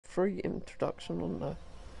free introduction on the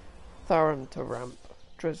Tharanta ramp,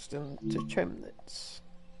 Dresden to Chemnitz.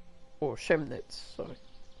 Or Chemnitz, sorry.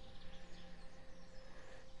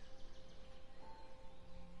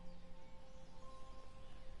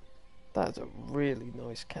 That's a really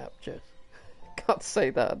nice capture. Can't say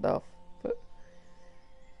that enough. But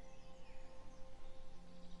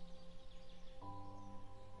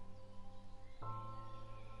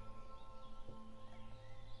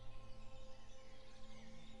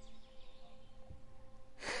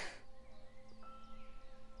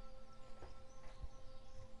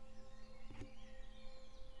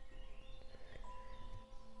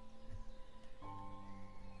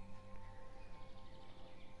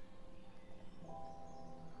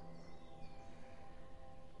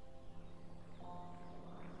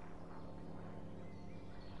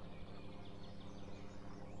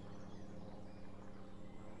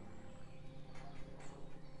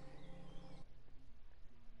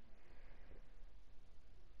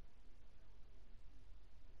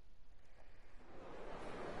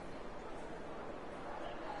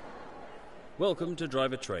Welcome to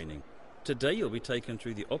driver training. Today you'll be taken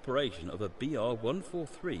through the operation of a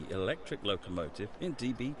BR-143 electric locomotive in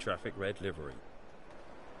DB Traffic Red livery.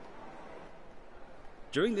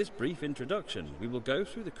 During this brief introduction, we will go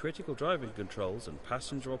through the critical driving controls and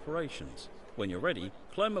passenger operations. When you're ready,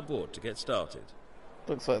 climb aboard to get started.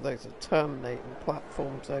 looks like those are terminating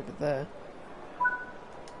platforms over there.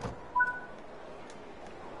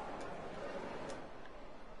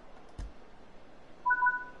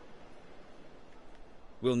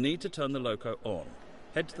 We'll need to turn the loco on.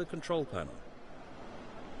 Head to the control panel.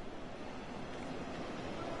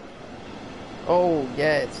 Oh,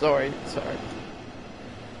 yeah, sorry.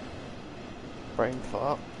 Brain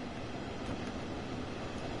fart.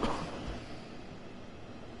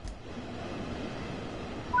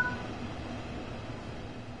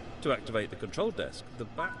 To activate the control desk,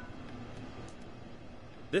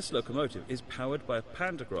 This locomotive is powered by a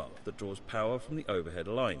pantograph that draws power from the overhead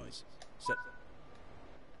lines.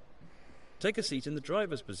 Take a seat in the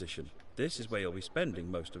driver's position. This is where you'll be spending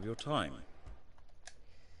most of your time.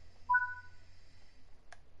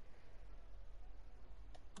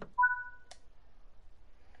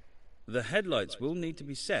 The headlights will need to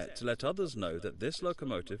be set to let others know that this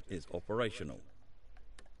locomotive is operational.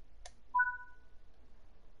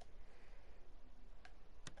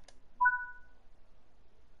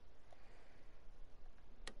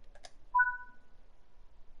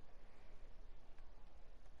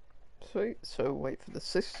 Sweet, so wait for the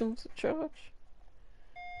system to charge.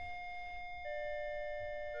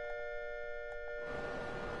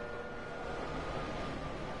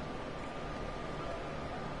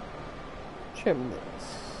 Chimneys.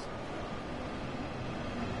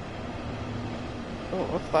 Oh,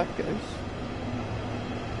 off that goes.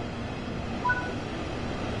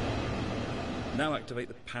 Now activate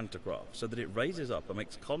the pantograph so that it raises up and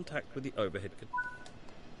makes contact with the overhead.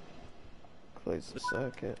 Close the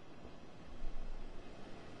circuit.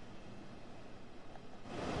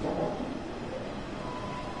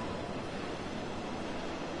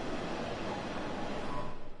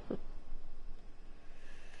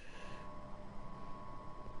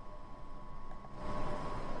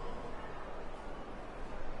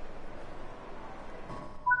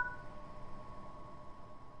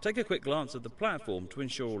 Take a quick glance at the platform to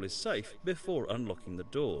ensure all is safe before unlocking the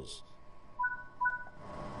doors.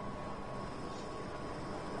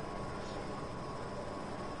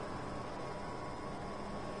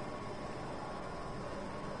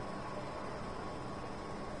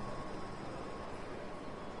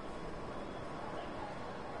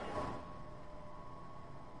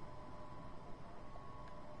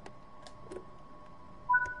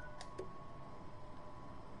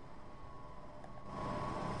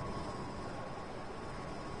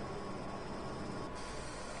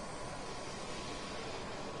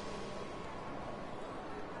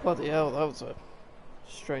 Bloody hell, that was a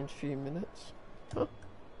strange few minutes. Huh.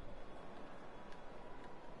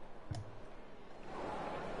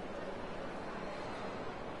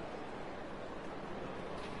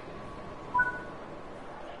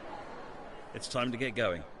 It's time to get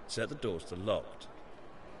going. Set the doors to locked.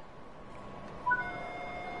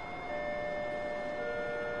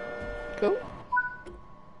 Cool.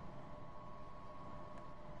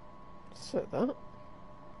 Set that.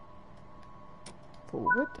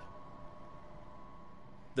 Forward.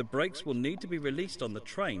 The brakes will need to be released on the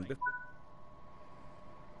train before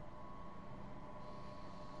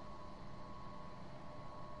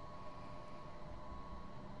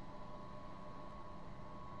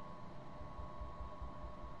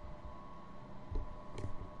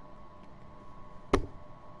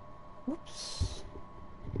Oops.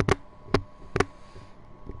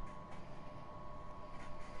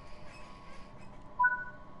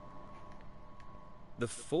 The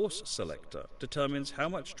force selector determines how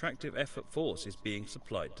much tractive effort force is being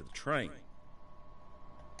supplied to the train.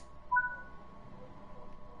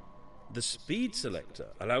 The speed selector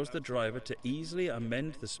allows the driver to easily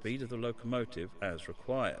amend the speed of the locomotive as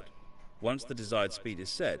required. Once the desired speed is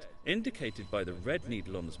set, indicated by the red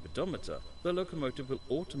needle on the speedometer, the locomotive will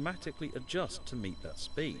automatically adjust to meet that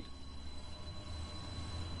speed.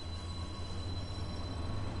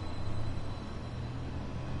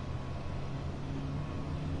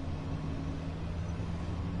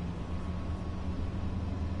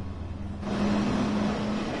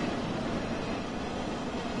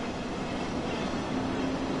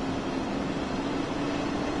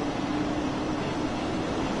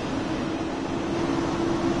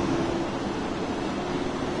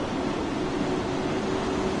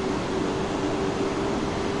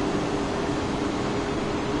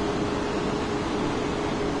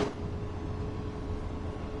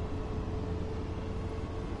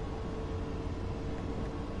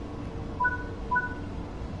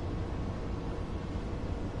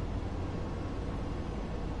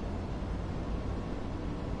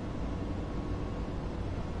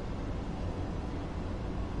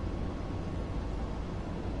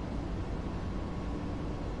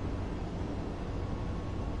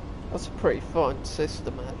 That's a pretty fine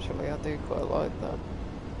system, actually. I do quite like that.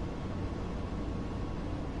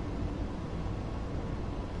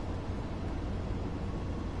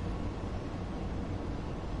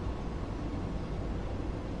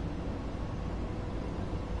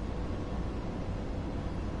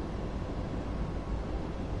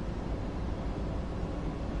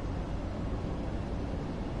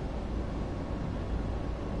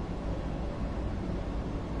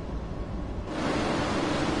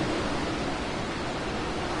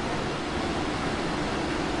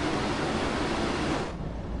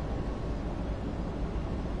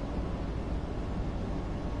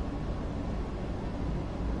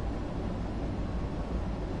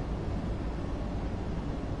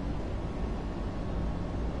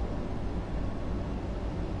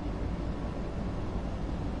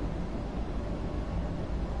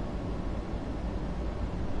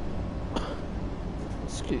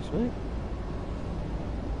 Excuse me.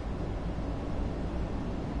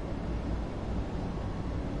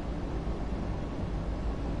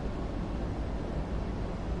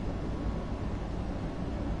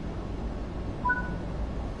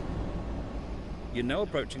 You're now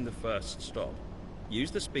approaching the first stop.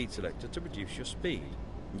 Use the speed selector to reduce your speed,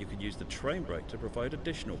 and you can use the train brake to provide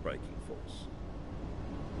additional braking force.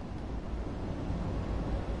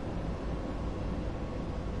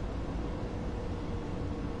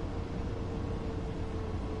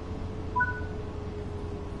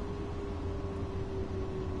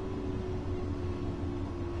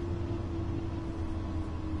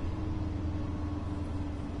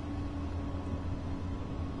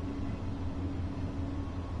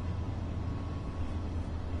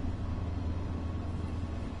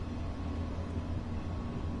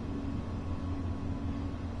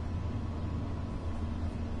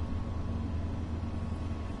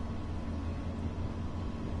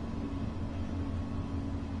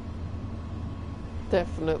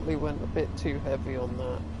 Definitely went a bit too heavy on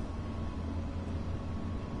that.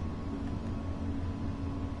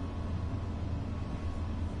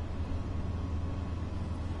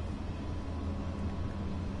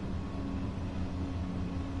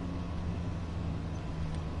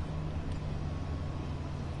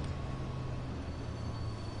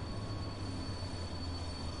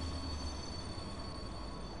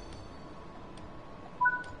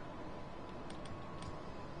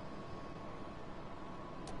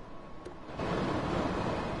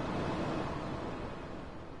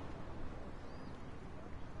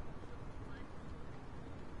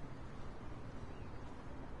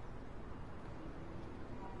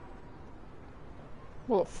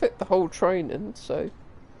 Well, it fit the whole train in, so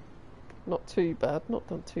not too bad, not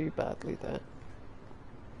done too badly there.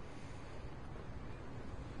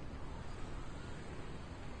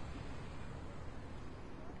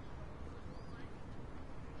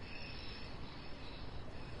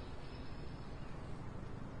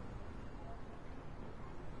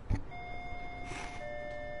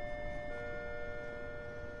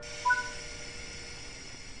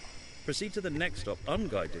 Proceed to the next stop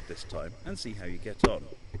unguided this time and see how you get on.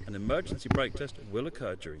 An emergency brake test will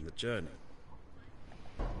occur during the journey.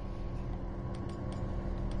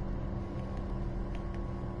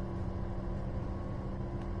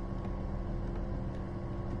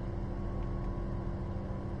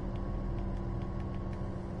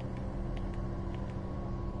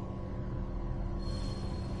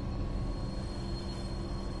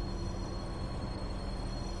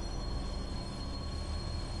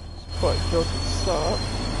 Good start.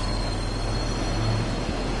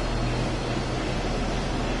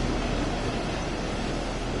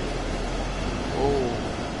 Oh.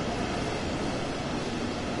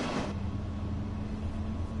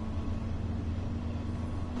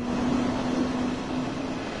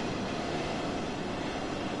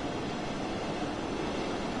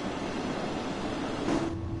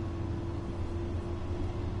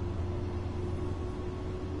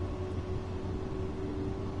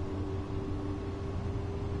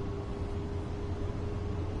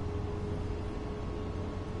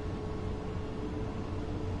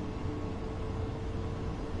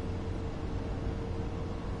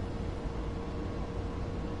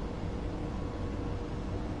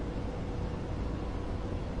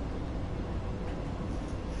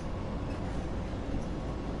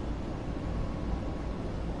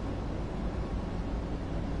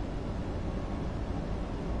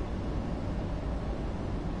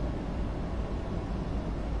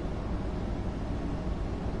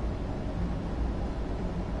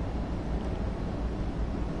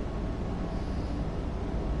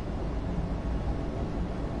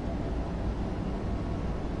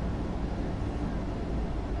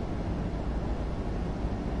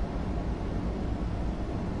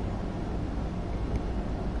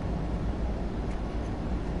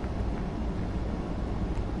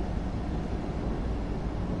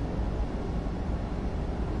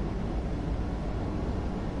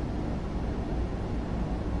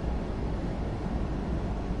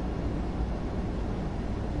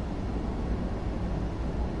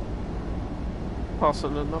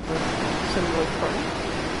 Passing another similar train.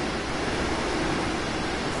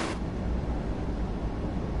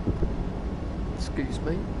 Excuse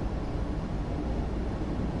me.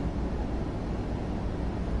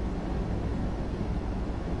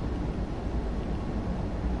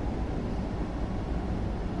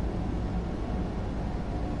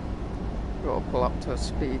 Gotta pull up to a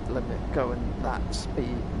speed limit going that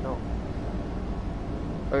speed, not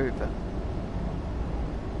over.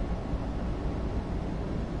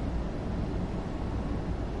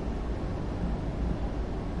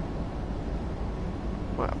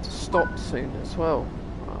 Might have to stop soon as well,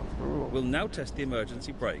 after all. We'll now test the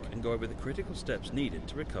emergency brake and go over the critical steps needed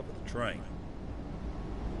to recover the train.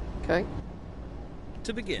 Okay.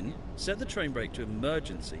 To begin, set the train brake to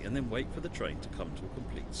emergency and then wait for the train to come to a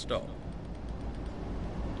complete stop.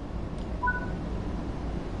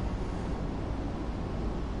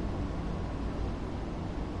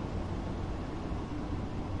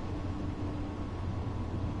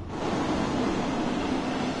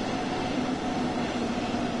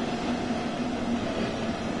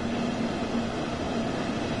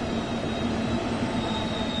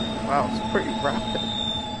 Wow, it's pretty rapid.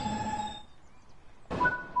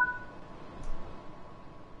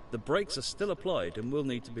 The brakes are still applied and will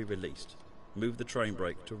need to be released. Move the train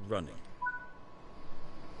brake to running.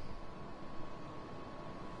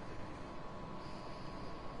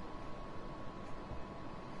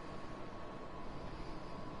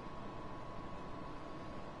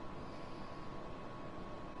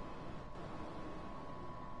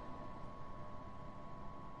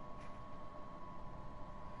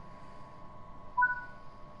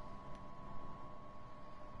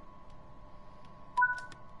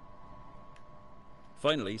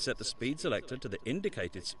 Finally, set the speed selector to the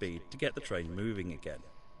indicated speed to get the train moving again.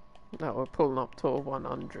 Now we're pulling up to a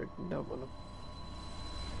 100. Don't want to.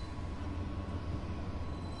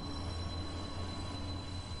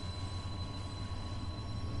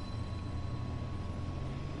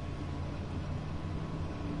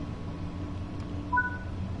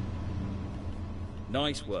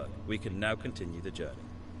 Nice work. We can now continue the journey.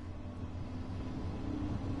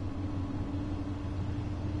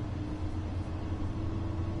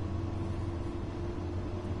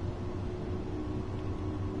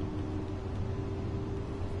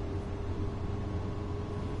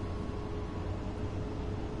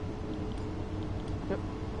 Yep.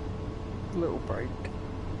 Little break.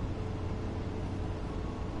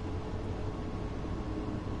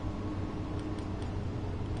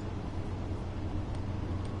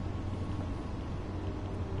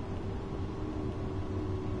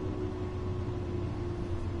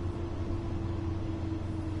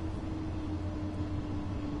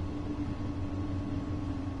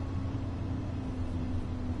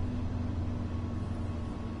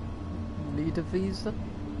 Need a visa?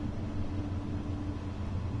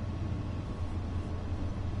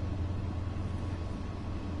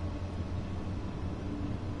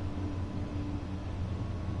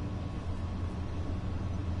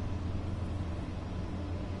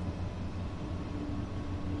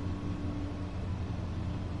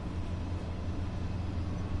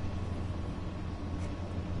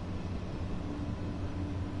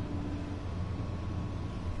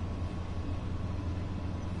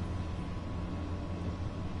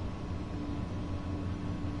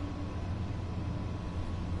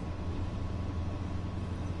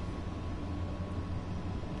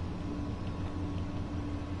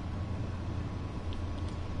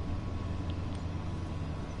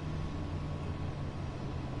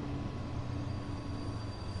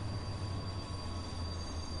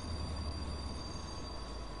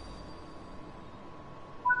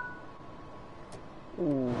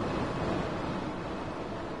 Ooh.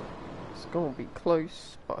 It's gonna be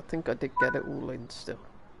close, but I think I did get it all in still.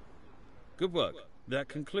 Good work. That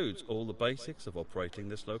concludes all the basics of operating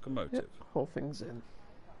this locomotive. Yep, whole thing's in.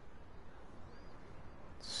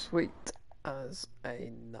 Sweet as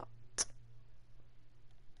a nut.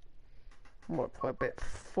 Might play a bit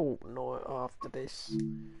of Fortnite after this.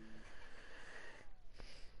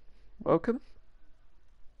 Welcome.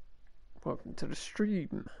 Welcome to the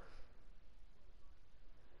stream.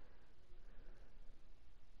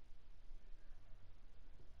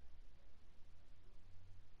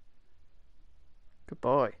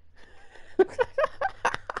 Goodbye.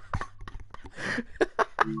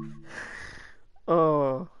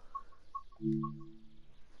 Oh.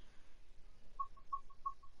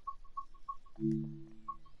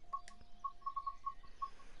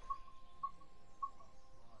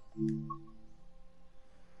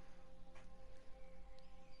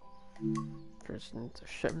 President to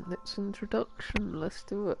Chemnitz introduction. Let's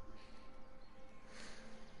do it.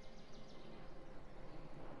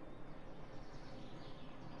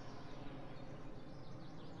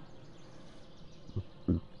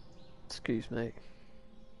 Excuse me.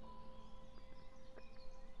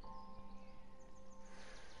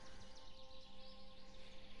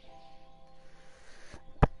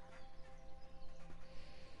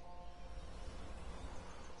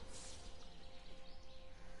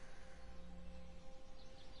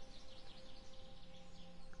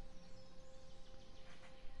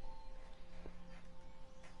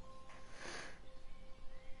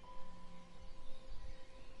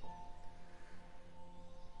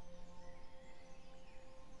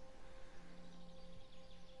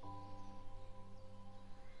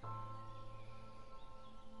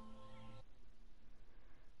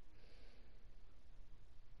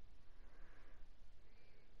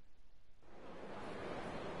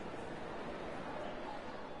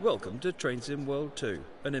 Welcome to Train Sim World 2,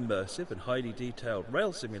 an immersive and highly detailed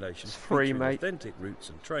rail simulation free, featuring mate. authentic routes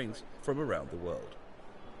and trains from around the world.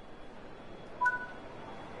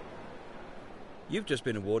 You've just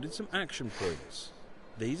been awarded some action points.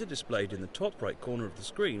 These are displayed in the top right corner of the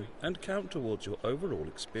screen and count towards your overall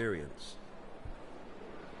experience.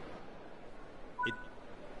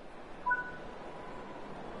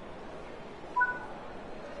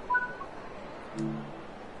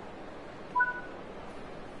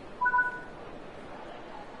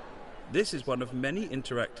 This is one of many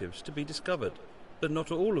interactives to be discovered, but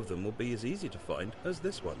not all of them will be as easy to find as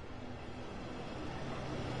this one.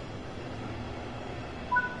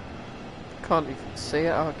 Can't even see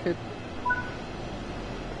it, I could.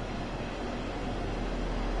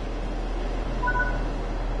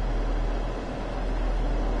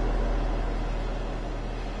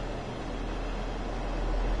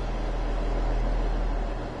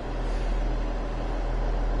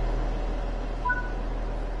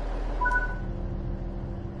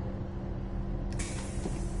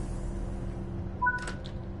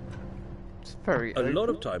 Very A lot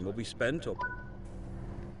open. of time will be spent on.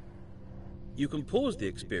 You can pause the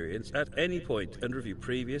experience at any point and review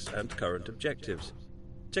previous and current objectives.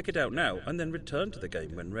 Check it out now and then return to the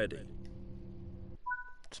game when ready.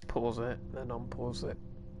 Just pause it, then unpause it.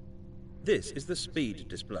 This is the speed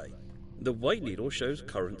display. The white needle shows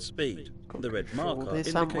current speed. The red control marker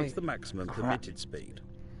this, haven't indicates we? the maximum Crap. permitted speed.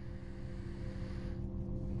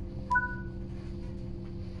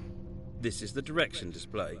 This is the direction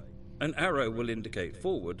display. An arrow will indicate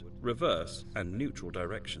forward, reverse, and neutral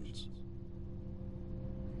directions.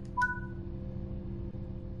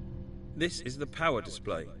 This is the power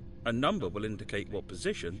display. A number will indicate what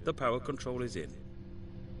position the power control is in.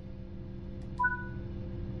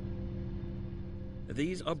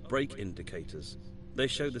 These are brake indicators. They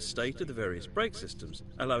show the state of the various brake systems,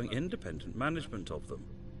 allowing independent management of them.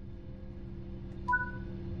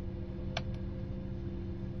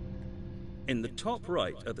 In the top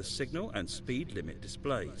right are the signal and speed limit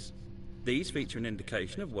displays. These feature an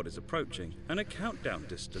indication of what is approaching and a countdown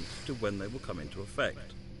distance to when they will come into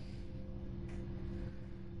effect.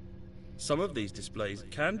 Some of these displays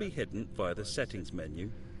can be hidden via the settings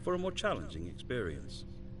menu for a more challenging experience.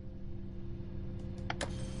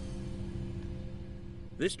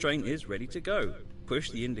 This train is ready to go.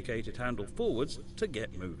 Push the indicated handle forwards to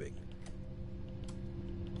get moving.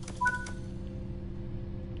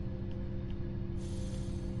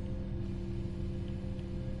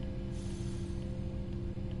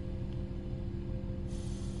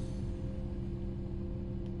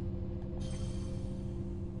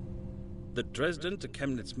 The Dresden to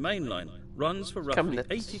Chemnitz main line runs for roughly Chemnitz.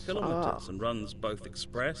 80 kilometres and runs both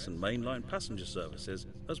express and mainline passenger services,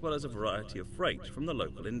 as well as a variety of freight from the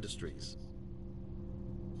local industries.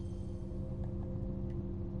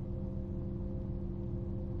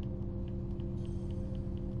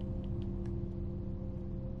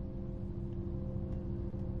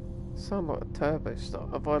 sound like a turbo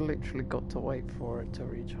start. Have I literally got to wait for it to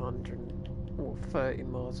reach 100 or 30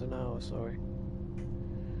 miles an hour? Sorry.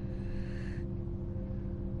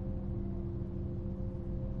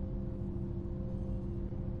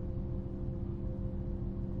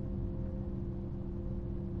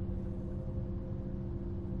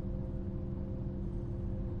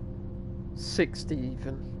 $60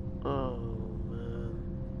 even. Oh man,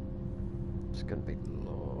 it's gonna be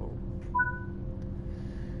long.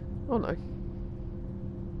 Oh no.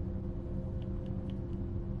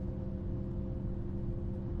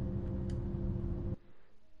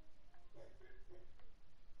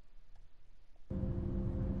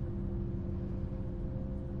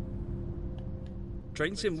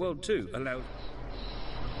 Train Sim World 2 allows...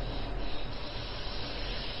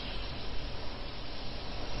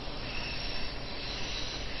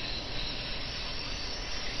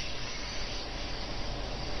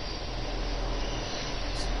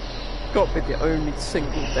 Got to be the only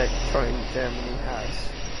single deck train Germany has.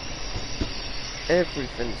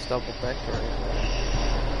 Everything's double decker over there.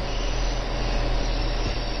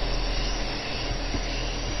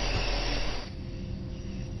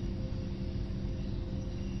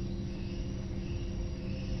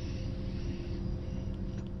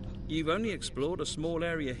 You've only explored a small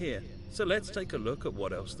area here, so let's take a look at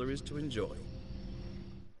what else there is to enjoy.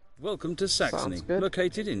 Welcome to Saxony,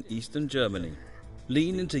 located in eastern Germany.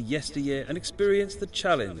 Lean into yesteryear and experience the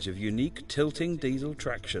challenge of unique tilting diesel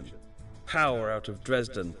traction. Power out of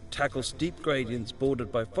Dresden, tackle steep gradients bordered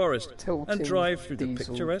by forest, and drive through the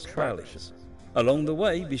picturesque valleys. Along the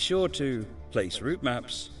way, be sure to place route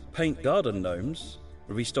maps, paint garden gnomes,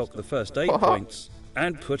 restock the first aid points,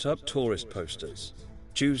 and put up tourist posters.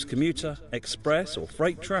 Choose commuter, express, or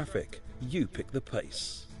freight traffic. You pick the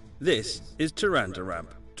pace. This is Tyranda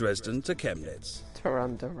Ramp, Dresden to Chemnitz.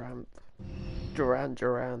 Tyranda Ramp.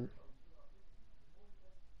 Duran.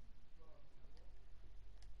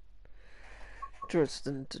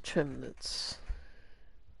 Dresden to Chemnitz.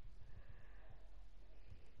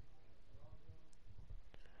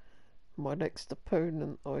 My next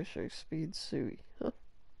opponent, I show speed Sui. Huh?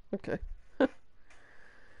 Okay.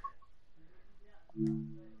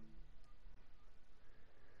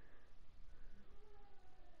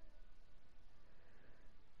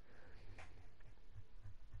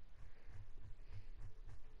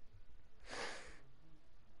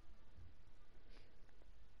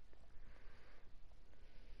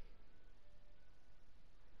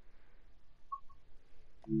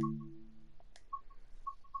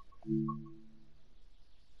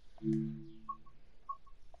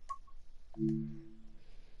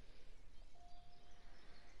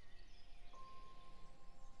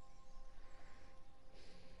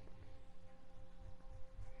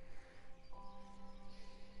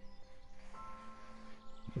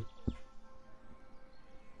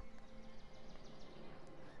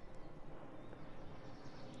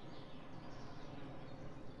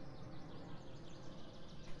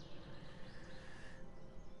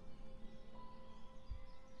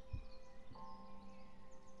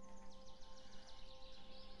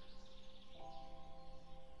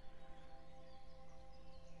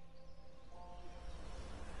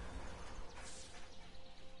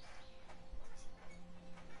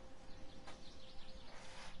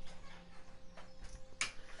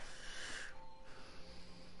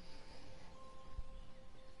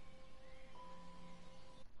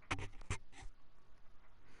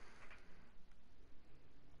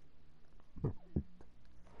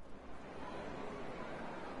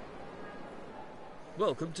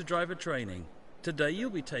 Welcome to driver training. Today you'll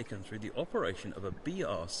be taken through the operation of a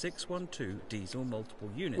BR612 diesel multiple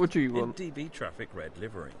unit in DB Traffic Red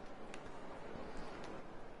livery.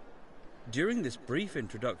 During this brief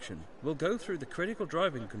introduction, we'll go through the critical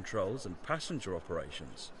driving controls and passenger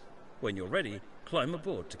operations. When you're ready, climb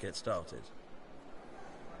aboard to get started.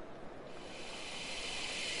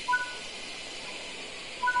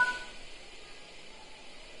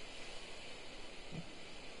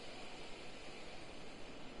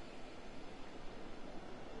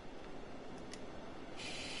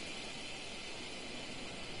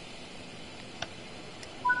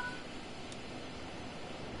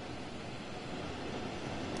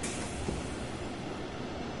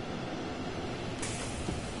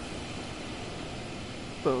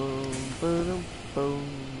 Boom, boom, boom.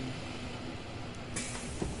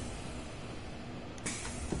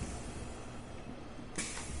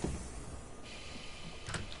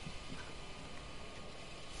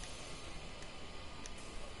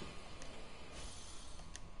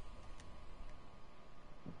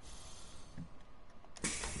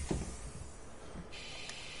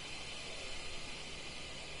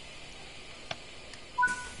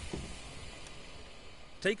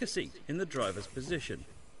 Take a seat in the driver's position.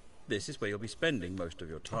 This is where you'll be spending most of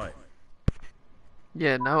your time.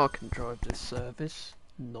 Yeah, now I can drive this service.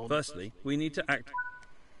 Firstly, we need to act.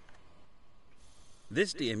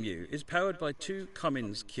 This DMU is powered by two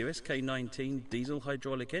Cummins QSK19 diesel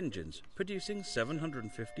hydraulic engines producing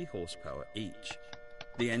 750 horsepower each.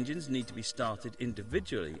 The engines need to be started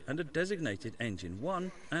individually and are designated Engine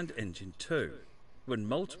 1 and Engine 2. When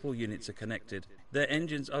multiple units are connected, their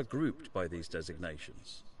engines are grouped by these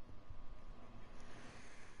designations.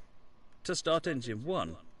 To start Engine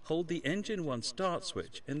 1, hold the Engine 1 start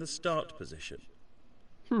switch in the start position.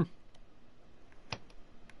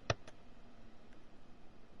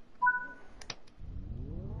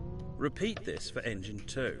 Repeat this for Engine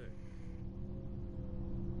 2.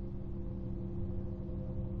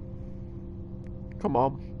 Come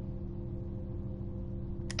on.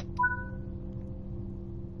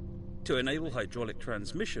 To enable hydraulic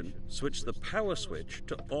transmission, switch the power switch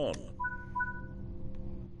to on.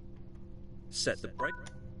 Set the brake.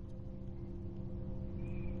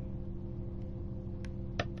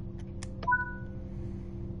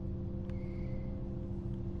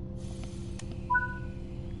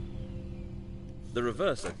 The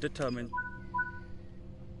reverser determined.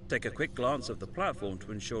 Take a quick glance of the platform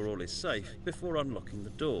to ensure all is safe before unlocking the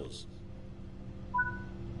doors.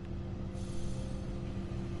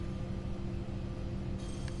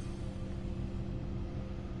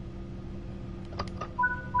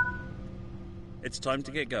 It's time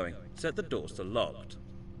to get going. Set the doors to locked.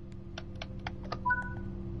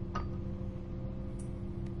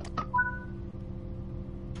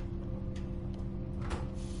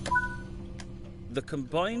 The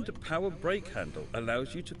combined power brake handle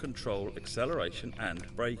allows you to control acceleration and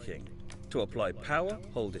braking. To apply power,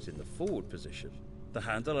 hold it in the forward position. The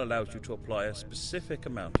handle allows you to apply a specific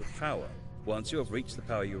amount of power. Once you have reached the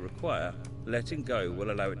power you require, letting go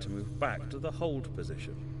will allow it to move back to the hold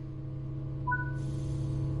position.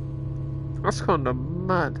 That's kind of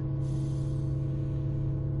mad.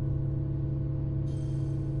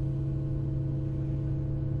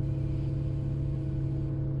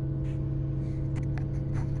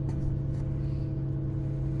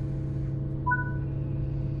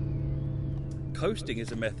 Coasting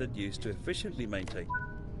is a method used to efficiently maintain.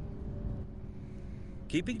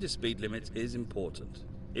 Keeping to speed limits is important.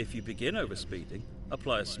 If you begin overspeeding,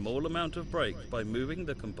 apply a small amount of brake by moving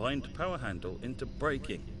the combined power handle into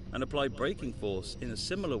braking, and apply braking force in a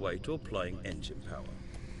similar way to applying engine power.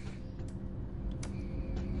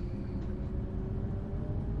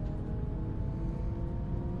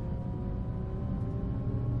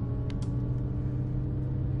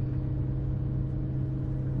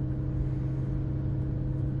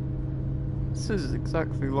 This is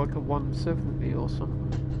exactly like a 170 or something.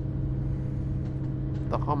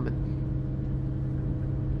 The humming.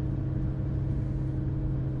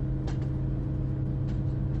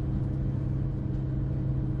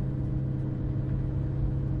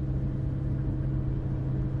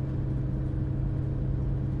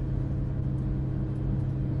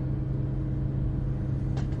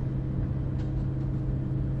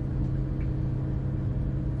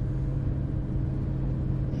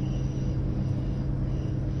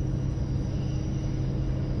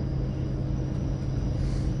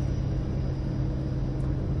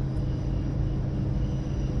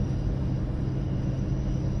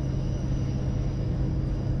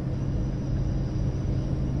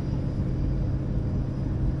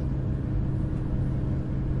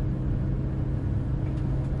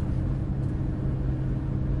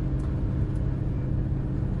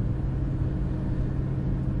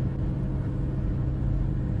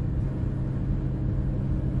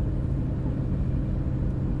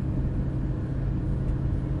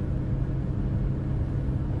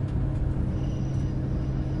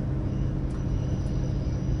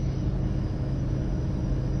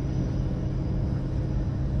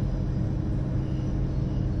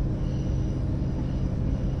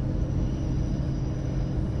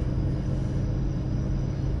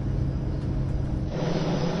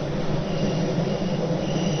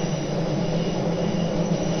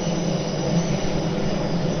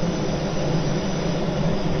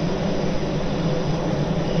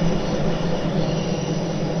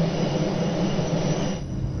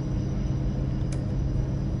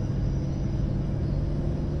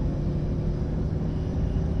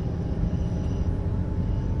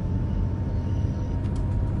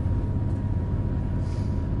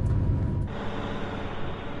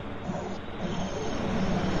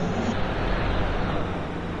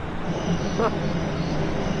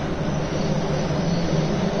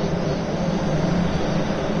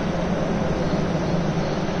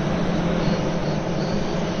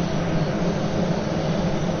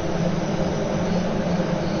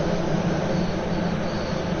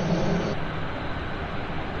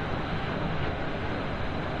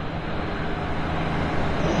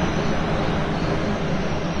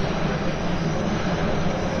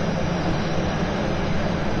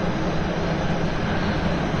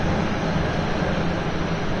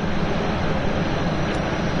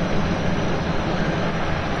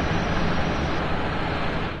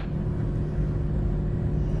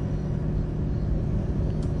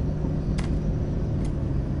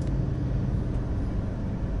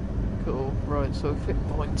 Right, so fit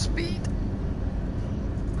line speed.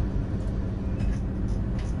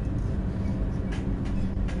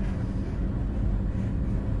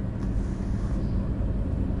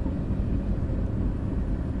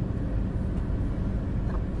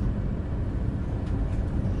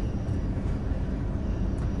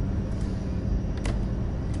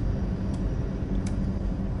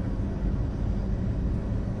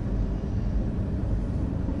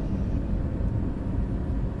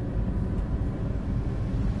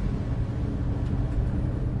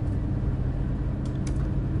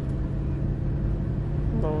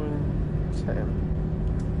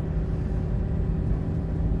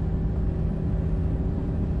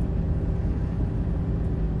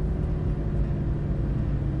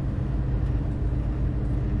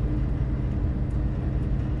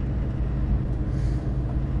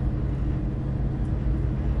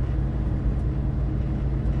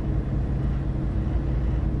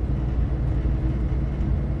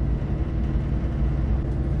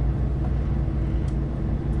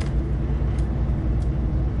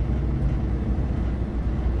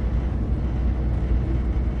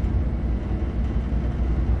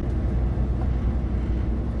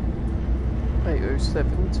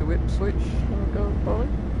 To Ipswich are going by.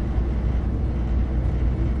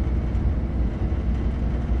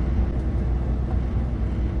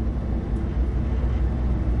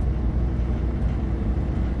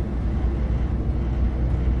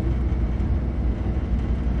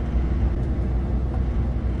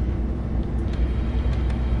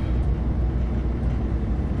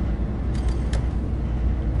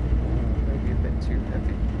 Maybe a bit too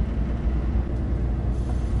heavy.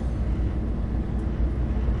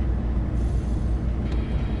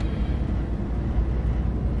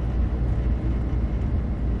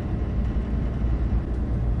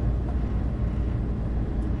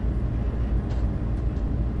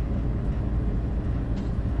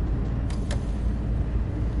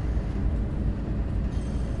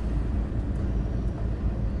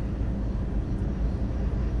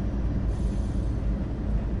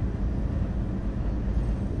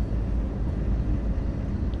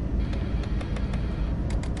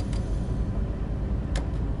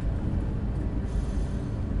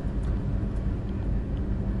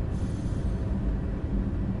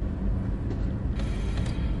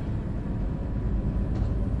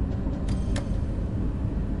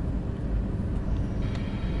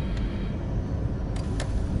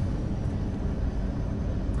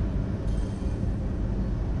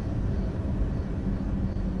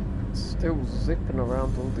 Still zipping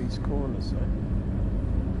around all these corners though.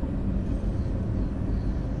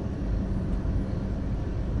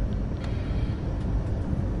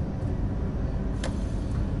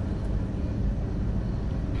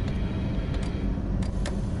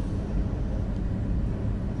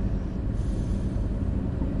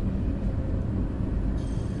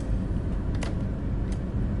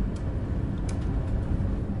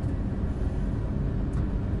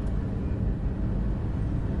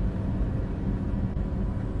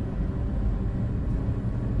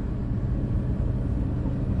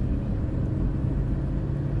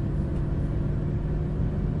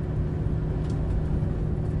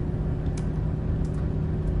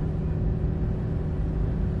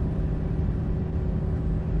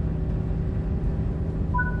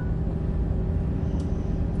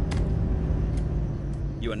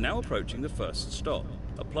 You are now approaching the first stop.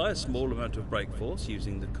 Apply a small amount of brake force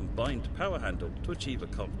using the combined power handle to achieve a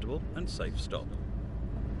comfortable and safe stop.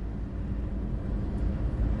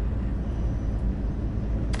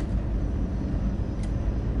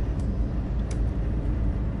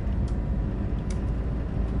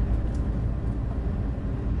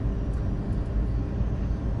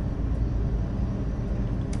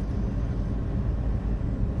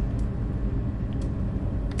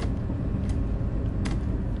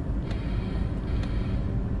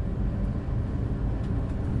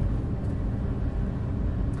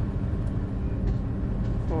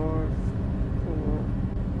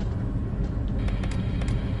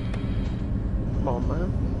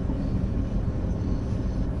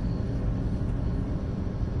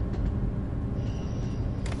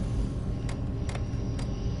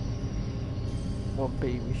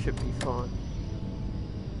 B, we should be fine.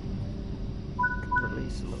 Can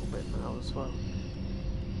release a little bit now as well.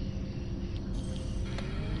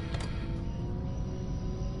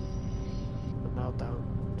 And now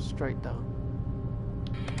down, straight down.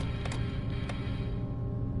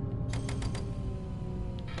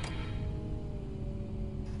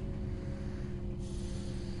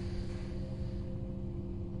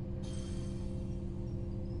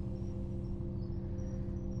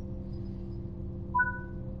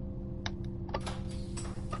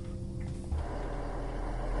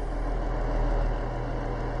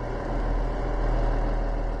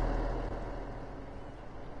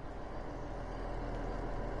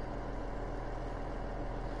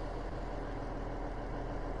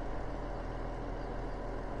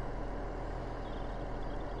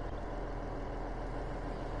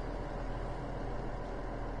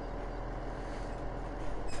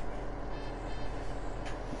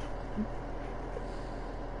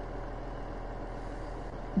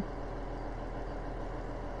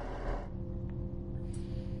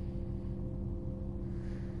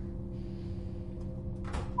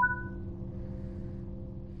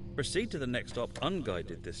 Proceed to the next stop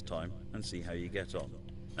unguided this time and see how you get on.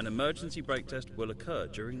 An emergency brake test will occur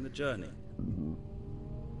during the journey.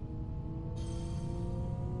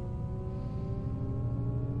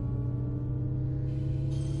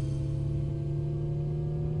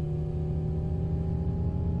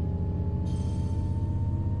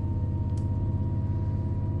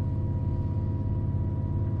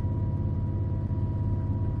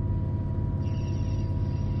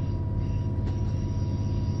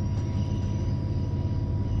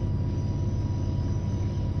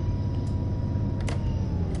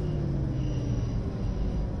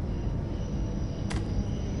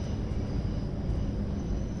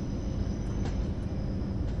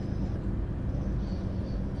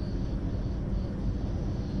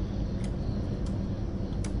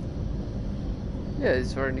 Yeah,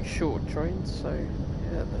 these are only short trains, so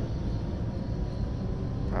yeah, the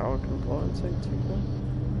power compliance ain't too bad.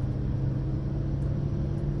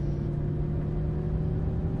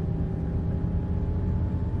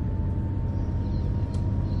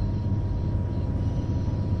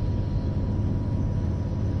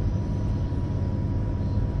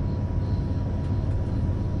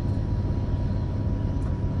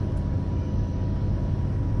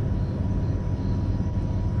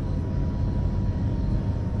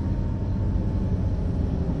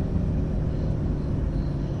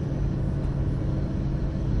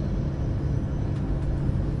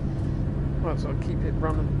 Might as well keep it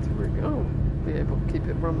running through. Oh, be able to keep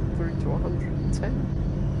it running through to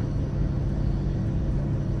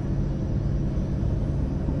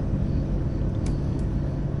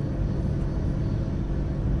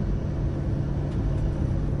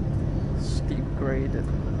Steep grade at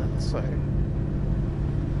the minute, so.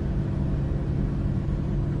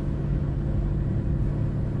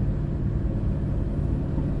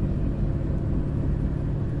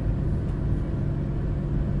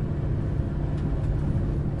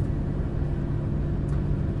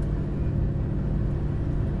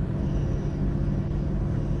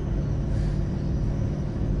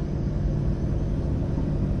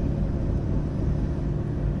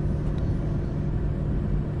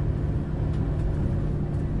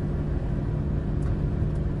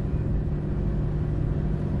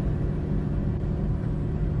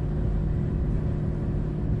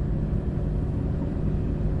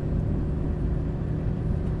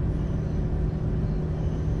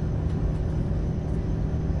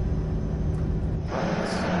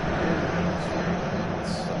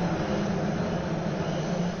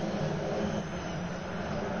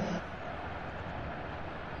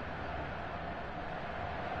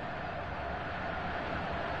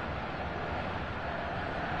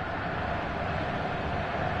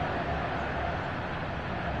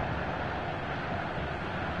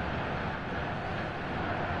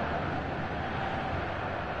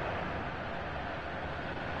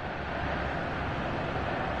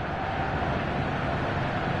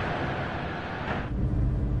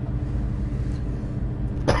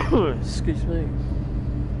 Excuse me.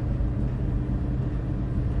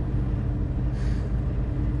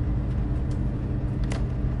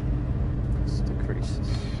 Let's decrease this.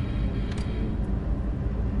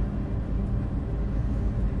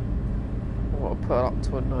 I want to put up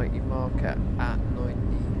to a 90 mark at 90,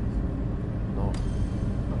 not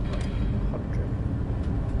like 100.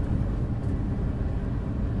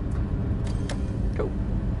 Cool.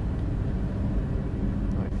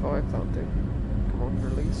 95, that'll do. Come on,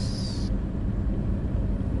 release.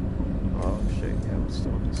 Oh shit, yeah, we're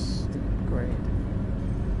still on a steep grade.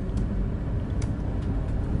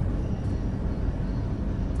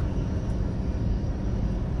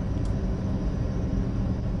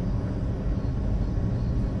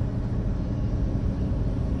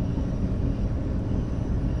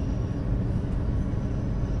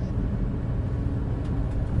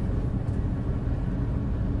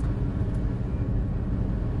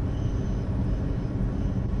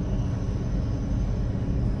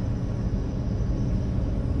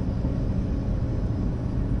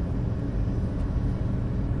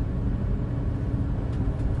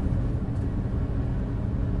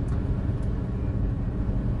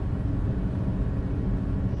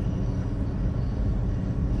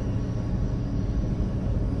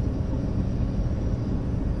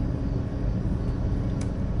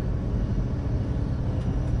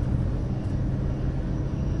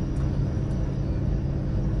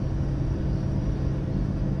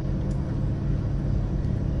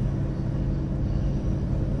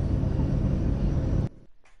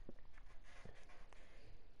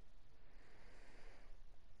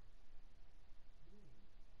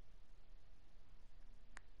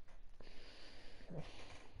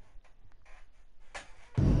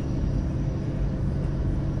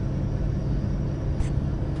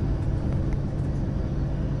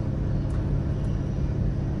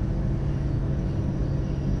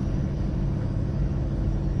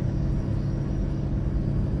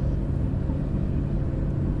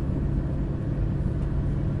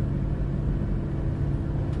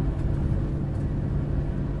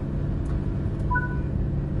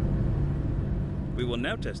 We will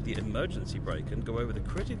now test the emergency brake and go over the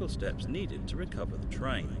critical steps needed to recover the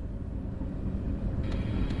train.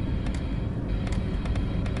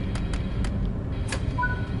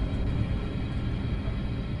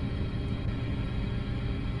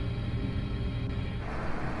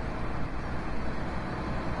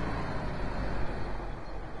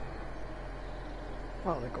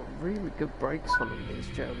 Wow, they've got really good brakes on them, these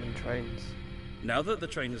German trains. Now that the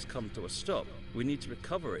train has come to a stop, we need to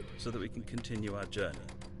recover it so that we can continue our journey.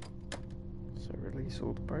 So release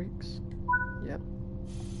all the brakes. Yep.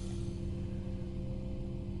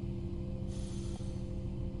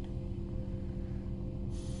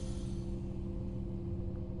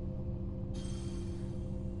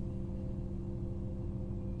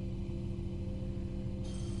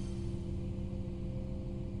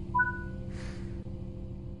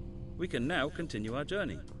 We can now continue our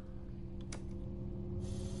journey.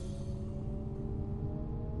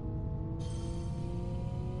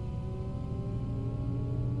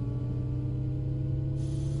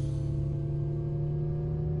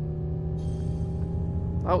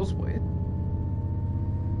 That was weird.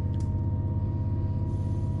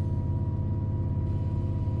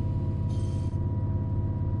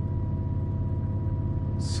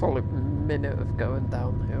 Solid minute of going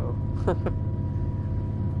downhill.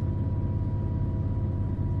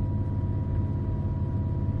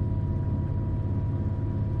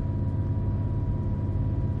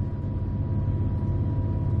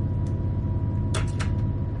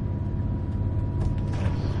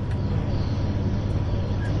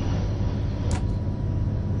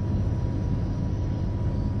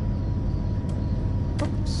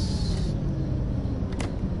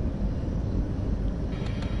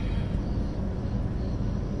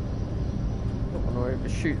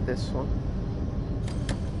 Shoot this one.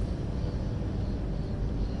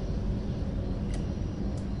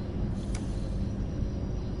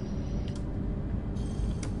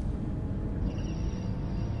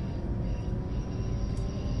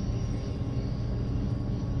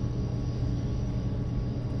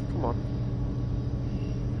 Come on.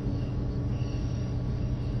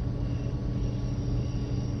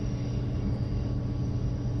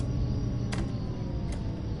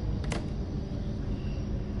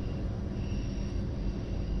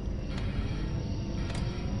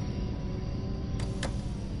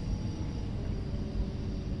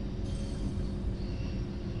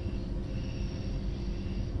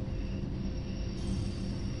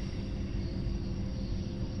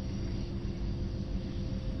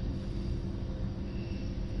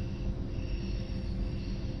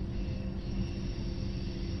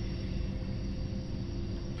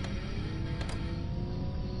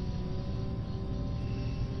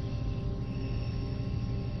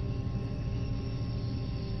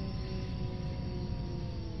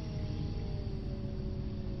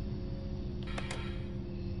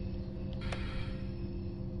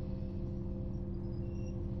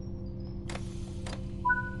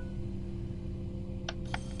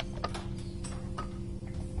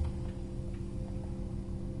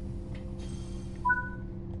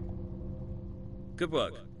 Good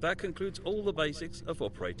work. That concludes all the basics of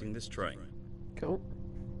operating this train. Cool.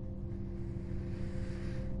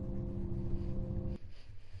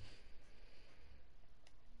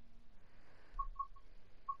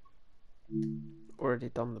 Already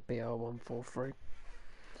done the BR-143.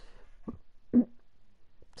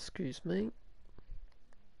 Excuse me.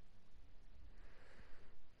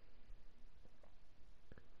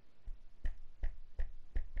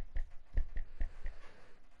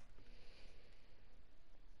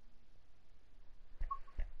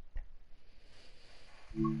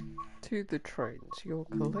 To the trains, your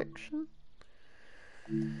collection.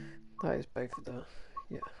 That is both of the,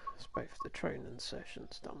 yeah, it's both the training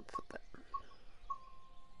sessions done for that.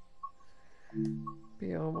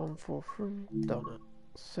 BR-143 done at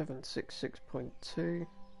 766.2.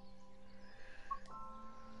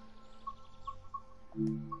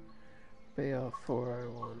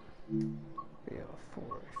 BR-401,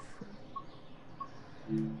 BR-403.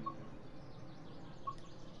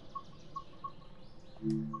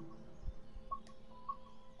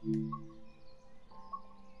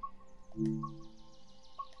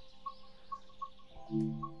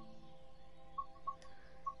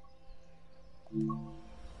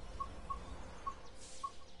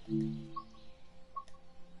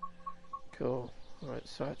 Cool. Right,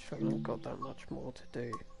 so actually I've not got that much more to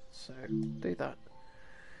do, so do that.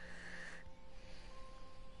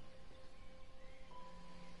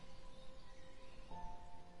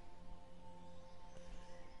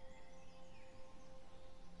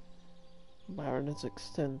 Mariners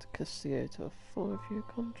extend Castillo to a 5-year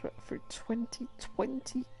contract through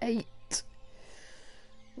 2028.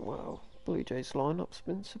 Wow. Blue Jays lineup's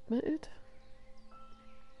been submitted.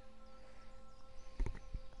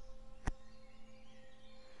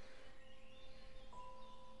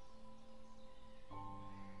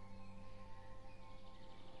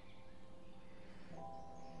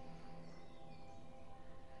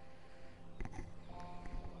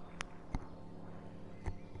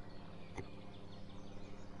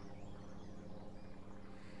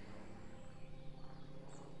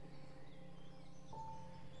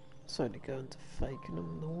 It's only going to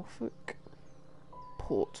Fakenham, Norfolk.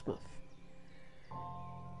 Portsmouth.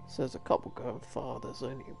 So there's a couple going far, there's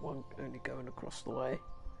only one going across the way.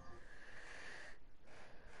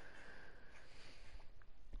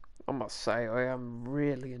 I must say, I am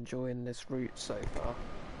really enjoying this route so far.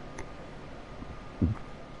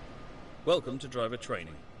 Welcome to driver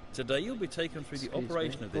training. Today you'll be taken through the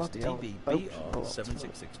operation of this Bloody hell, TVBR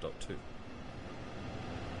 766.2.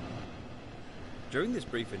 During this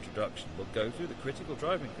brief introduction, we'll go through the critical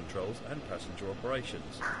driving controls and passenger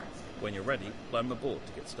operations. When you're ready, climb aboard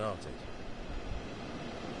to get started.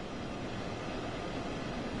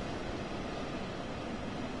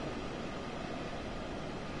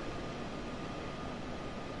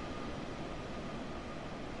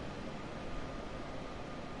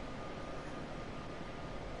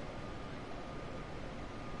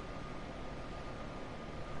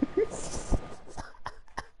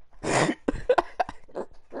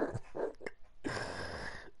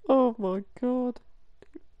 Oh my god.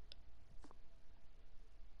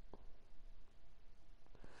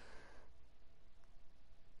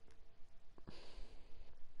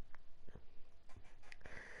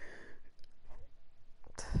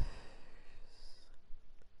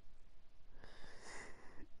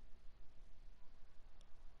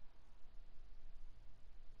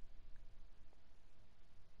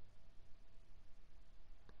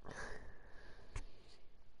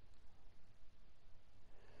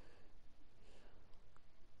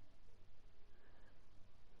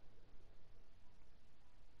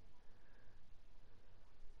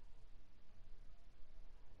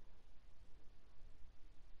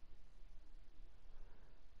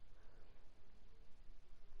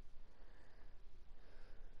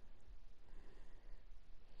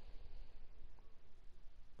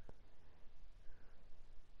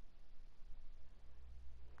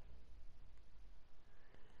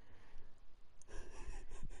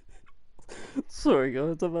 Sorry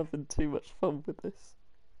guys, I'm having too much fun with this.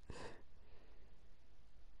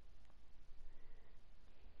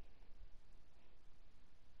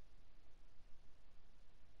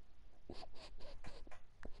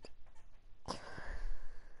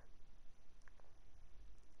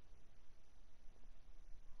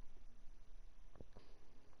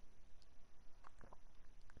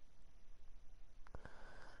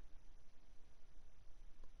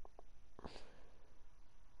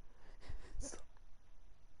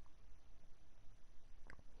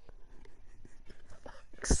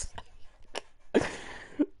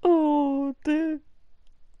 Oh dear.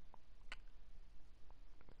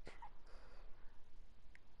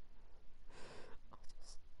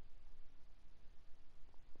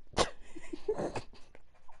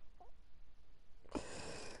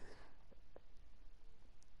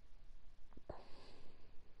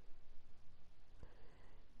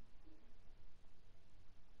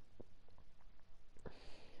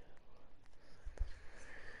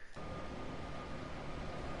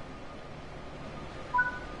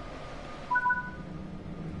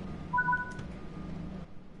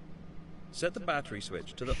 Set the battery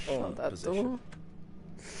switch to the on Shut that position. door.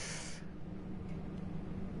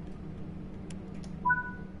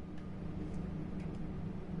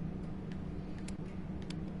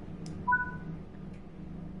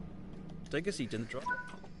 Take a seat in the drive.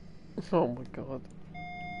 Oh my god.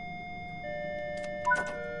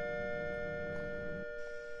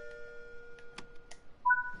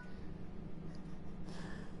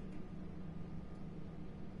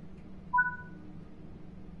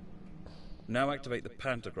 Now activate the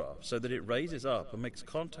pantograph so that it raises up and makes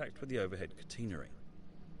contact with the overhead catenary.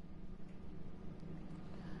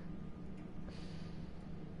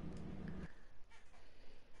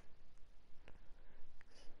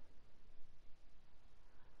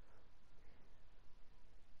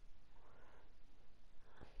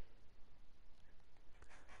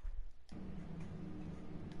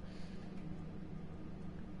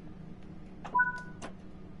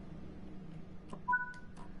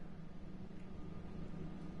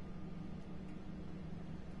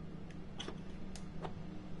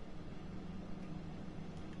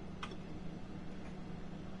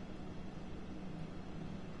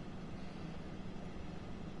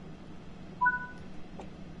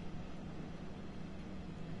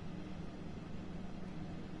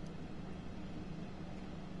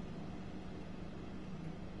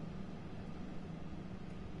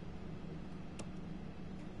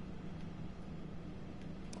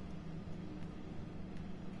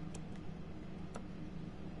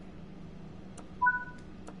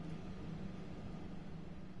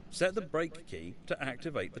 Set the brake key to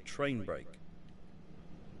activate the train brake.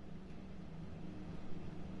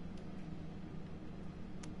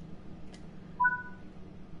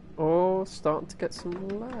 Oh, starting to get some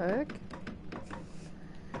lag.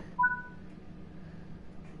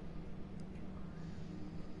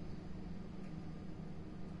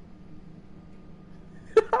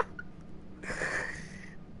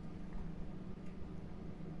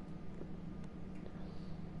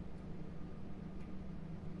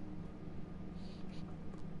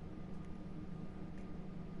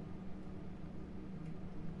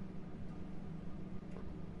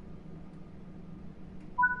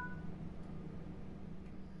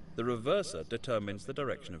 The reverser determines the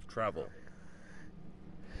direction of travel.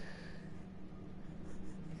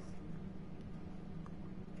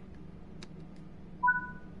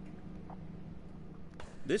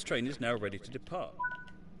 This train is now ready to depart.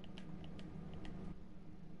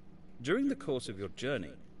 During the course of your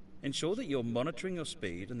journey, ensure that you're monitoring your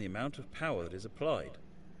speed and the amount of power that is applied.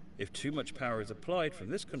 If too much power is applied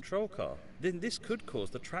from this control car, then this could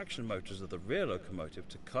cause the traction motors of the rear locomotive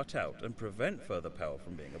to cut out and prevent further power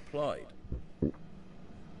from being applied.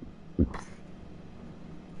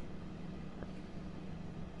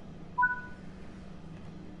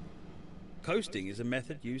 Coasting is a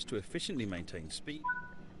method used to efficiently maintain speed.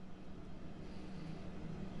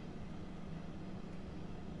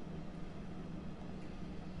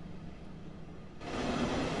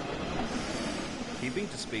 Keeping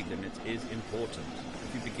to speed limits is important.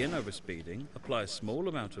 If you begin overspeeding, apply a small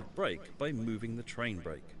amount of brake by moving the train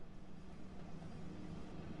brake.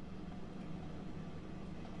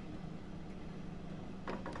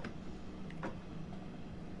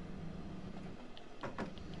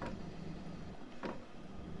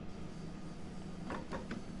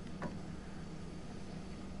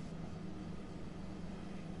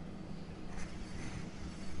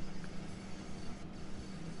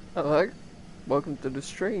 Hello, welcome to the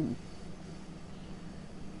stream.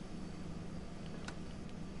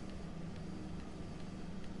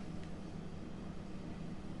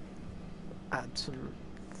 Add some.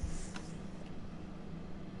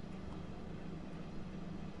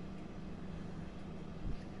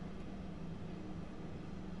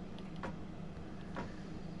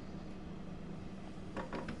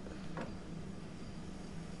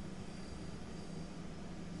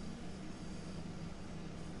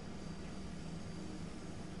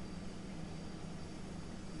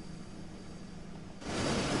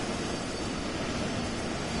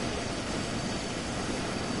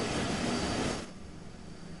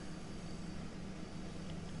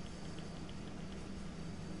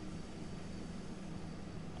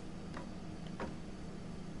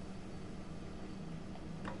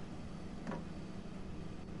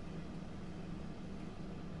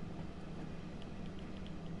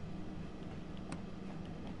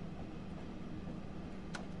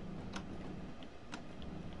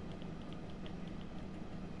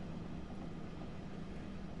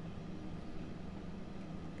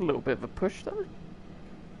 A little bit of a push though.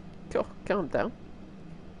 Calm down.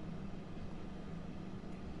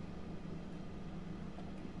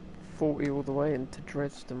 .40 all the way into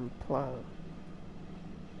Dresden Plough.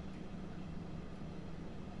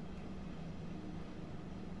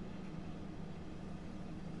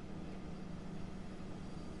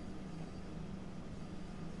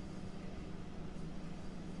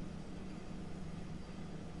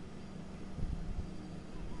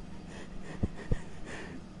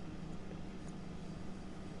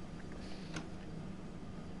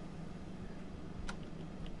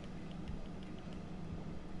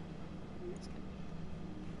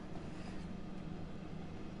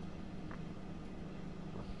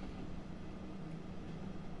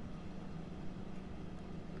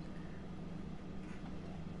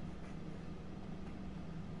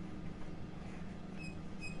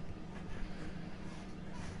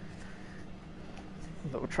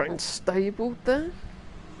 Little train stabled there.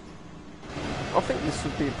 I think this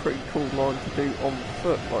would be a pretty cool line to do on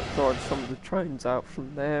foot, like drive some of the trains out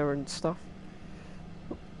from there and stuff.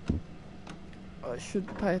 I should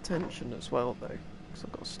pay attention as well though, because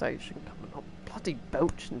I've got a station coming up. Bloody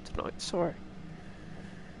belching tonight, sorry.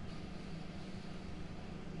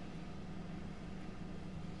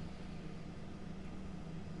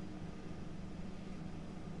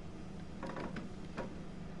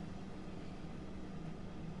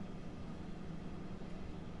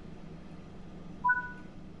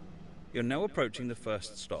 You're now approaching the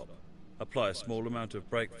first stop. Apply a small amount of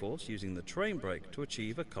brake force using the train brake to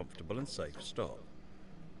achieve a comfortable and safe stop.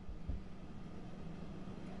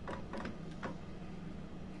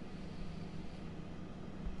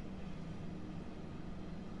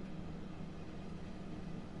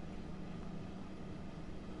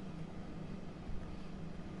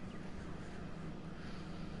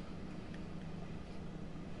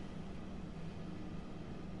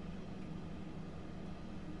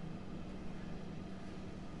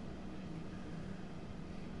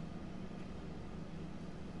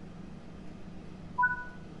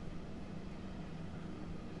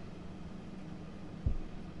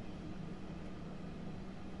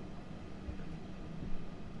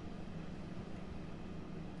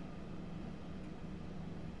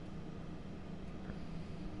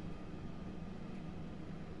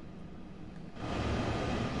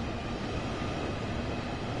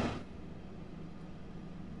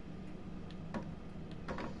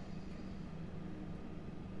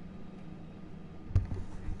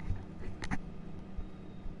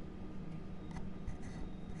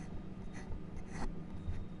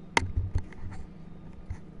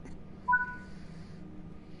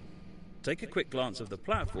 Take a quick glance of the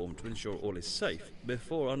platform to ensure all is safe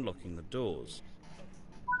before unlocking the doors.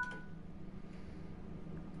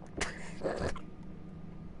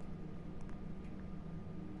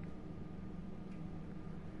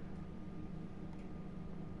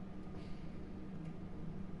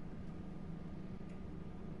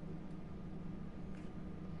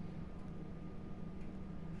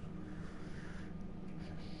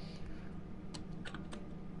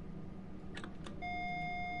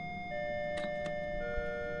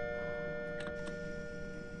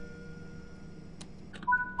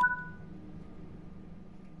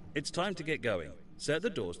 It's time to get going. Set the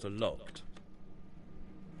doors to locked.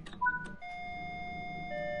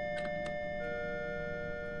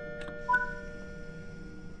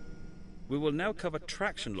 We will now cover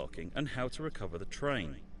traction locking and how to recover the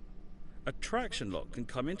train. A traction lock can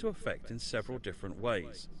come into effect in several different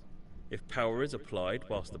ways. If power is applied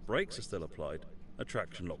whilst the brakes are still applied, a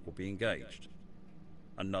traction lock will be engaged.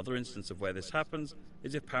 Another instance of where this happens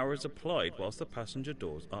is if power is applied whilst the passenger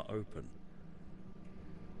doors are open.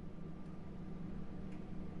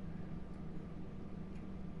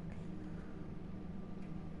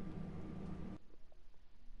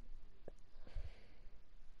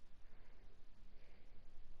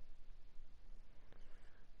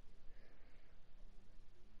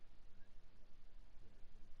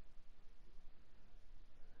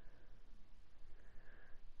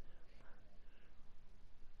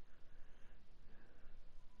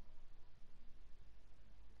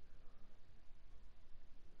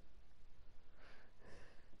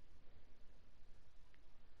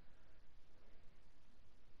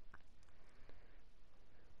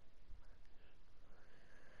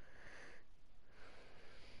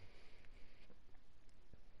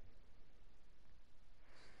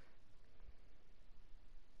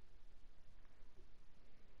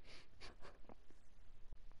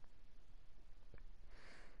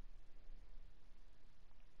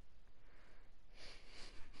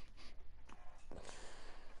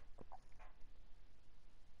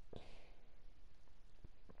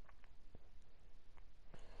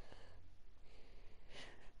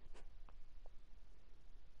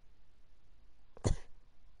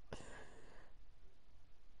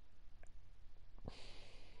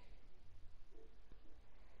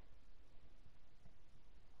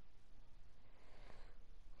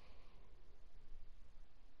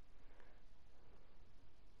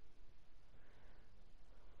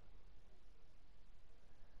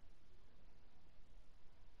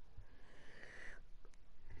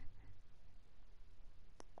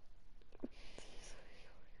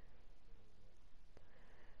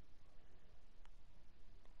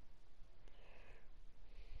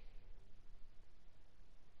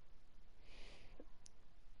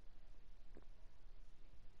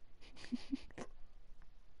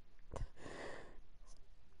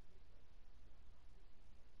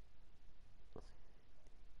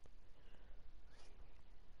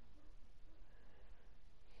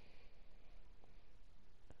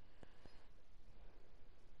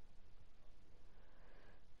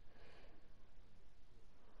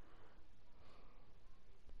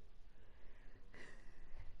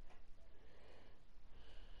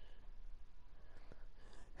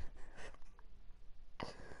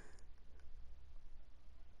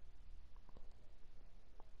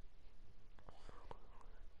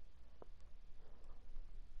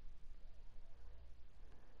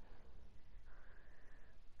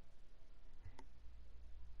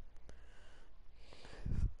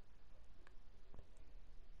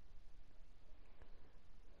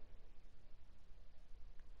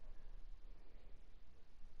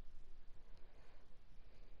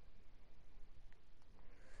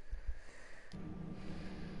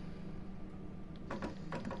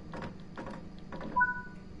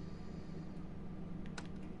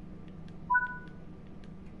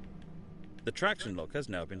 The traction lock has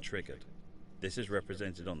now been triggered. This is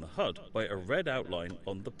represented on the HUD by a red outline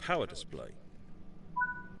on the power display.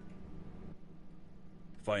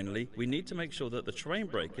 Finally, we need to make sure that the train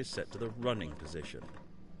brake is set to the running position.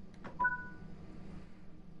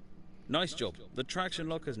 Nice job. The traction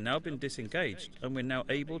lock has now been disengaged and we're now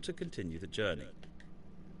able to continue the journey.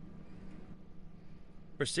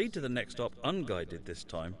 Proceed to the next stop unguided this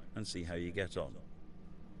time and see how you get on.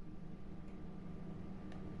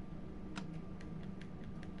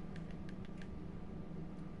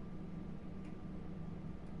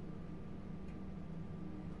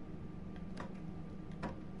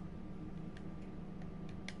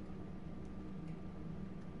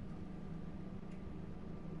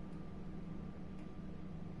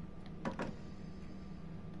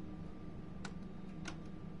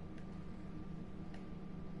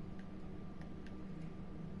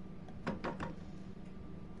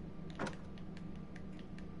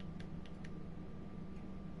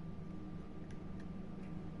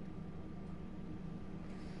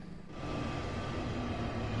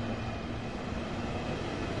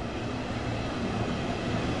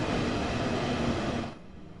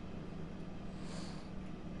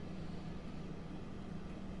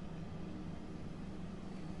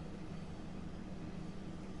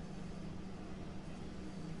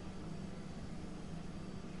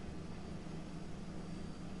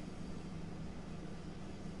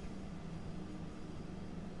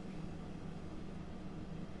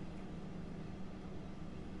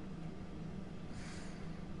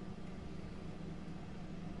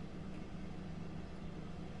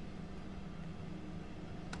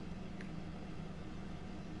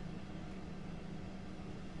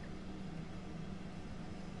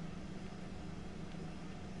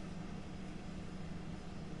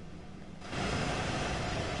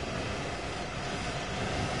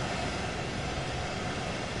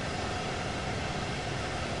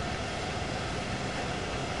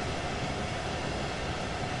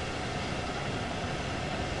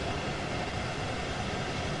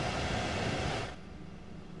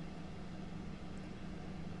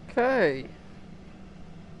 Okay.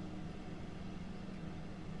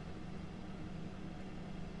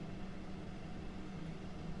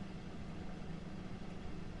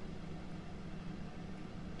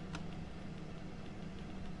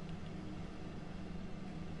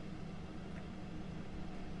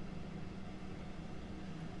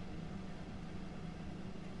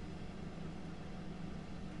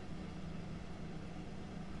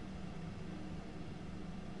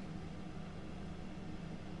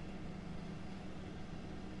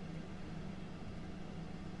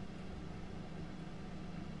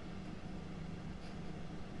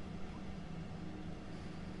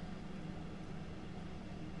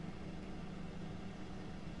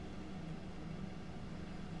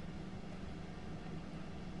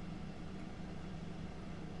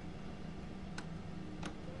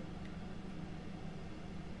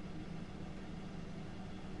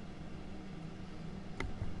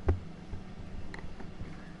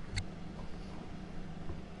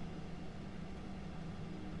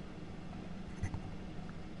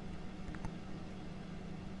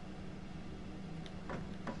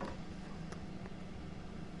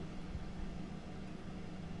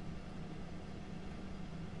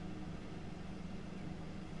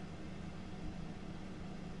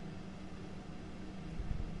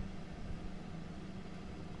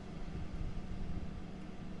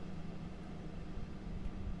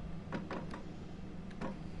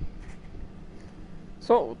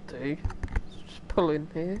 So what we'll do, just pull in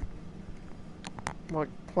here, might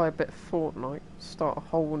play a bit of Fortnite, start a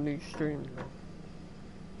whole new stream now,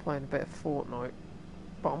 playing a bit of Fortnite,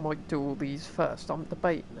 but I might do all these first. I'm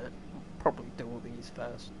debating it, probably do all these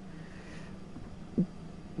first, then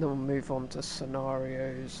we'll move on to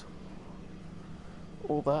scenarios,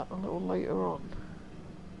 all that a little later on.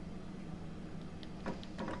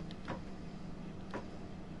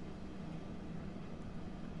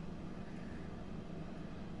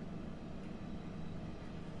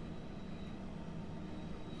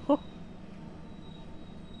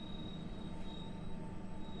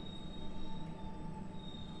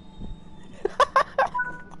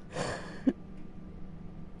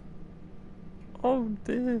 Oh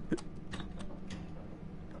dear.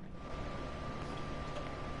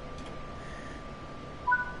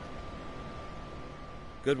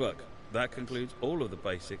 Good work. That concludes all of the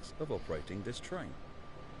basics of operating this train.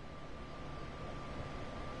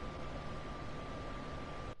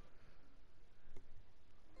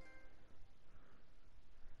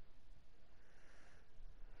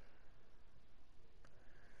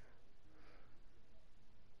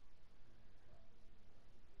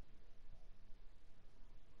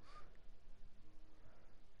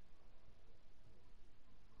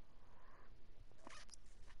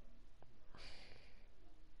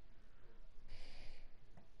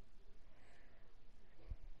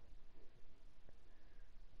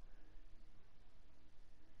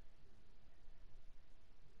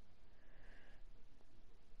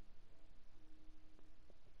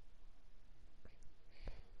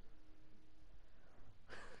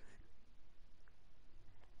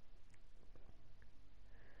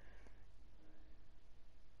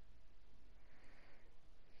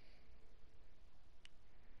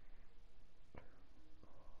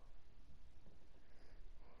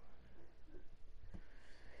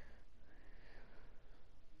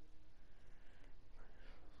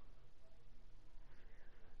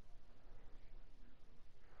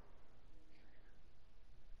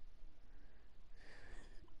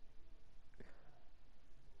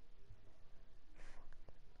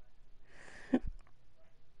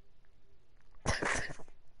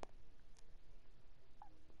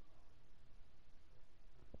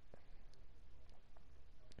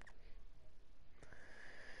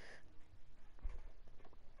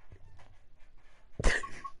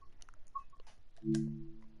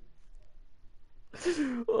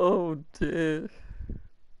 Oh dear.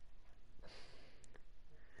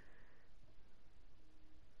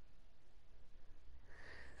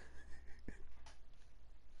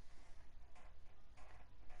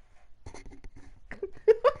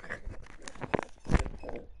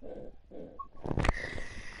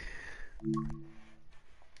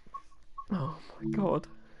 Oh my god.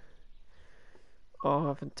 Oh, I'm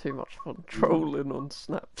having too much fun trolling on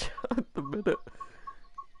Snapchat at the minute.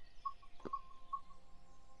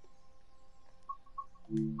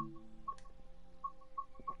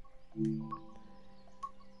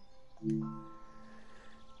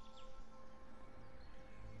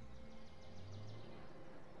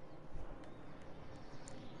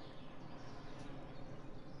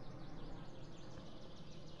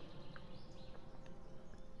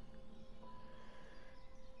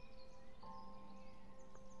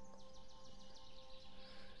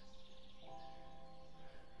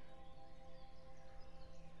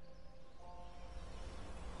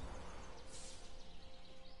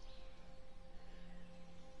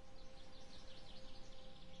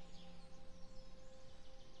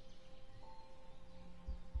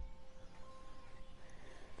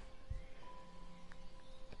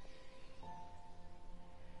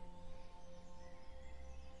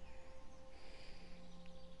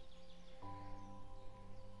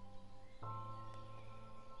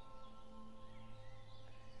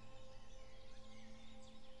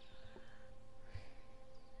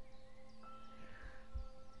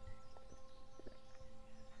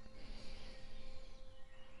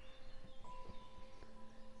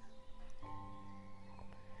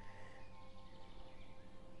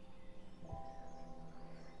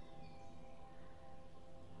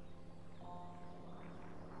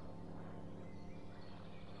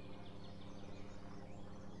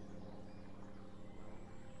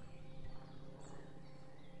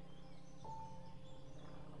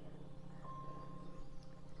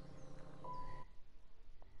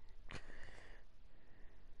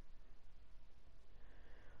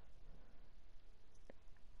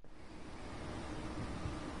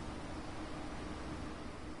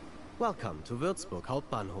 Welcome to Würzburg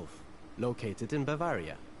Hauptbahnhof, located in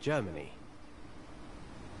Bavaria, Germany.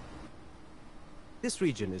 This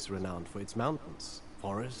region is renowned for its mountains,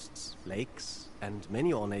 forests, lakes, and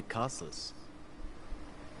many ornate castles.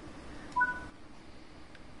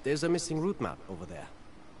 There's a missing route map over there.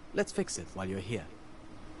 Let's fix it while you're here.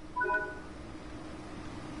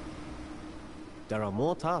 There are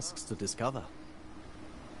more tasks to discover.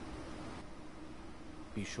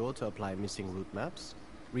 Be sure to apply missing route maps,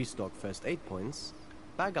 restock first aid points,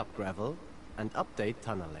 bag up gravel, and update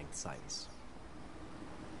tunnel length signs.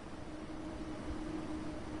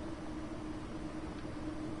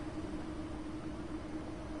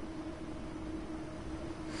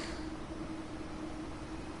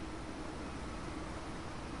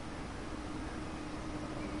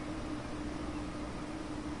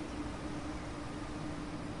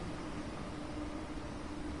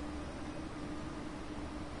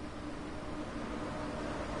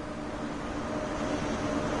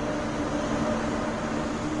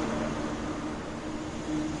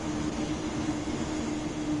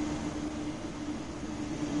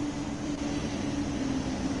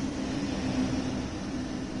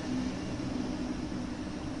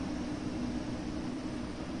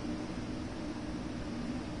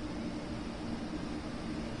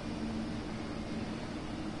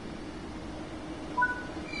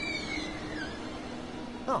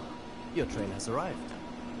 Oh, your train has arrived.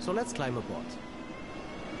 So let's climb aboard.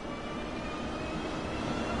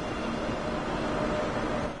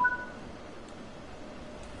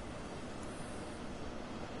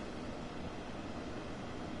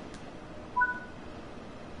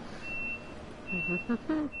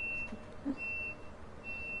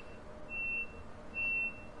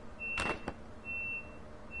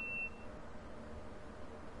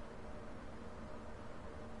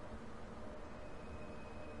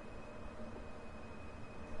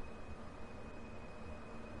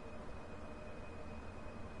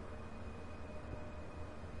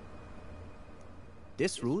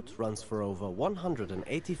 This route runs for over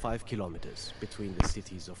 185 kilometers between the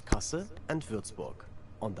cities of Kassel and Würzburg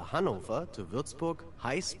on the Hanover to Würzburg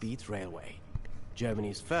High-Speed Railway,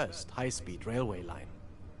 Germany's first high-speed railway line.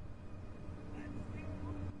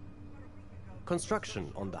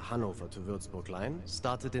 Construction on the Hanover to Würzburg line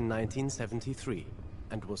started in 1973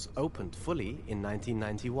 and was opened fully in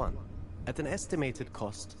 1991 at an estimated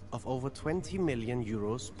cost of over 20 million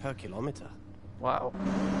euros per kilometer. Wow.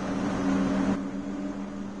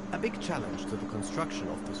 A big challenge to the construction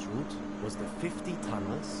of this route was the 50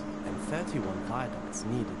 tunnels and 31 viaducts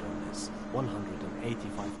needed on this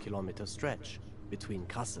 185-kilometer stretch between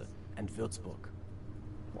Kassel and Würzburg.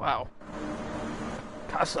 Wow.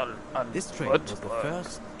 Kassel and This train was the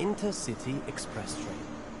first intercity express train,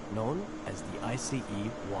 known as the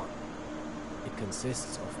ICE-1. It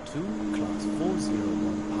consists of 2 Class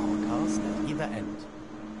 401 power cars at either end,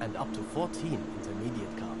 and up to 14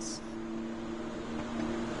 intermediate cars.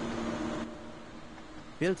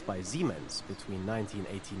 Built by Siemens between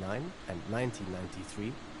 1989 and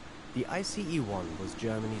 1993, the ICE-1 was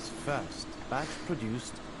Germany's first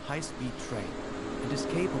batch-produced high-speed train and is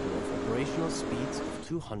capable of operational speeds of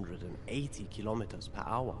 280 kilometers per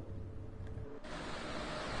hour.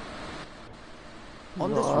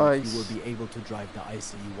 On this route, you will be able to drive the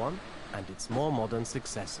ICE-1 and its more modern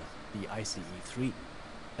successor, the ICE-3,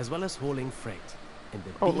 as well as hauling freight in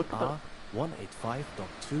the BR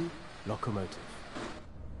 185.2 locomotive.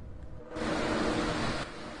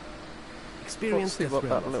 Experience the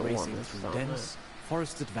thrill of racing through dense,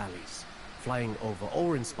 forested valleys, flying over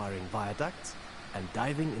awe-inspiring viaducts, and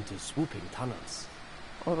diving into swooping tunnels.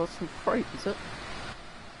 Oh, that's some freight, is it?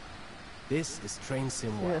 This is Train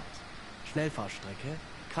Sim World. Schnellfahrstrecke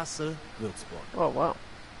Kassel-Würzburg. Oh, wow.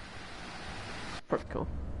 Pretty cool.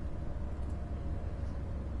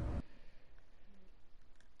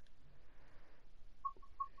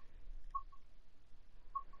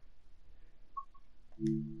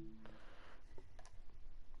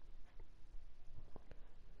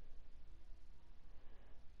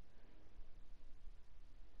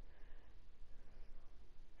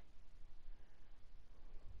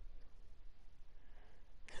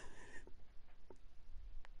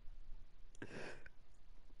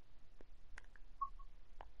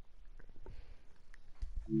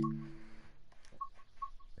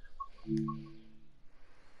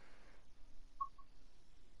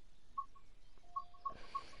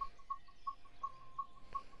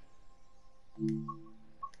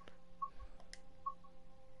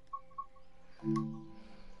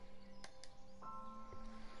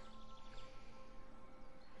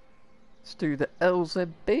 Let's do the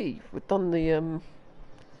LZB. We've done the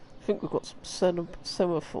I think we've got some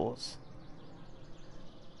semaphores.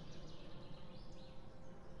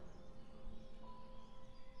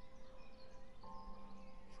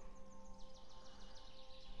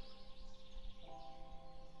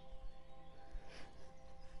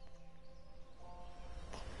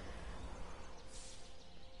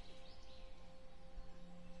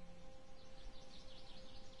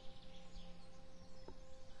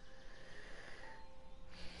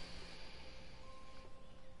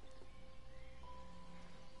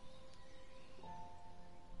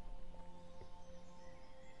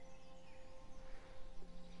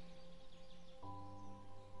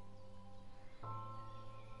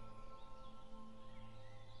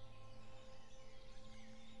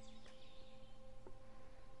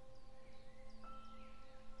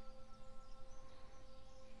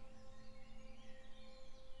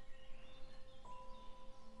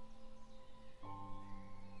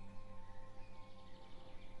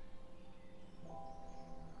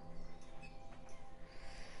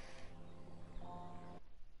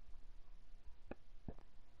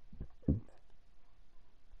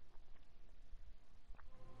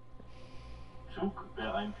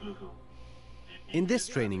 In this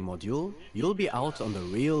training module, you'll be out on the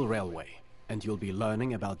real railway, and you'll be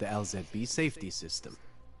learning about the LZB safety system.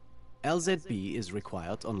 LZB is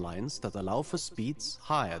required on lines that allow for speeds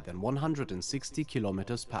higher than 160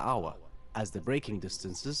 kilometers per hour, as the braking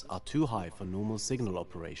distances are too high for normal signal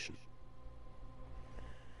operation.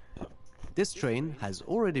 This train has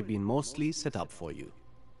already been mostly set up for you,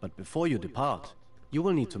 but before you depart, you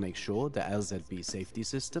will need to make sure the LZB safety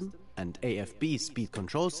system and AFB speed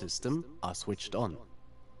control system are switched on.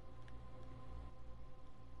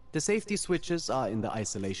 The safety switches are in the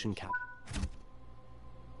isolation cab.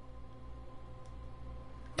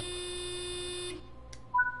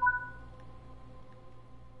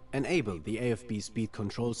 Enable the AFB speed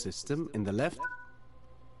control system in the left.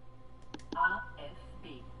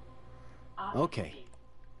 Okay.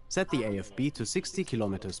 Set the AFB to 60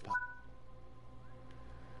 kilometers per hour.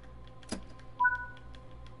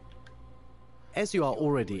 As you are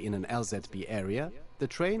already in an LZB area, the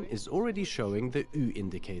train is already showing the U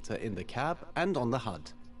indicator in the cab and on the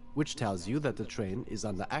HUD, which tells you that the train is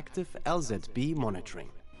under active LZB monitoring.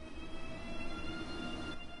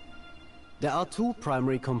 There are two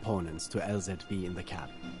primary components to LZB in the cab.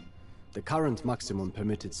 The current maximum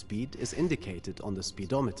permitted speed is indicated on the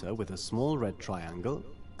speedometer with a small red triangle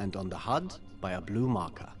and on the HUD by a blue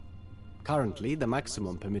marker. Currently, the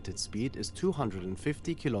maximum permitted speed is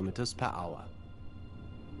 250 kilometers per hour.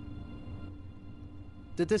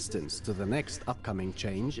 The distance to the next upcoming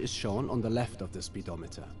change is shown on the left of the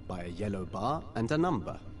speedometer by a yellow bar and a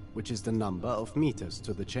number, which is the number of meters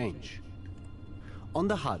to the change. On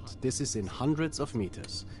the HUD, this is in hundreds of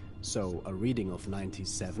meters, so a reading of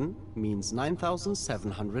 97 means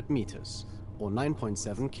 9,700 meters, or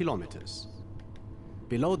 9.7 kilometers.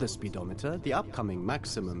 Below the speedometer, the upcoming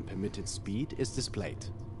maximum permitted speed is displayed.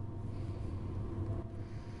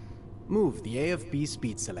 Move the AFB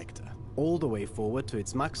speed selector all the way forward to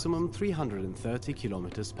its maximum 330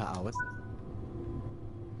 kilometers per hour.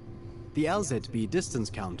 The LZB distance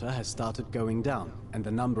counter has started going down, and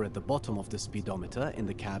the number at the bottom of the speedometer in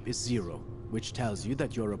the cab is 0, which tells you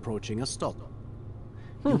that you're approaching a stop.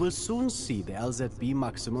 You will soon see the LZB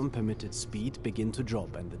maximum permitted speed begin to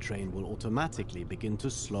drop, and the train will automatically begin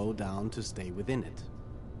to slow down to stay within it.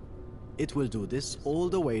 It will do this all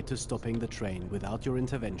the way to stopping the train without your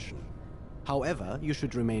intervention. However, you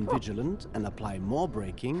should remain vigilant and apply more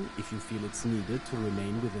braking if you feel it's needed to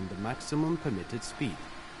remain within the maximum permitted speed.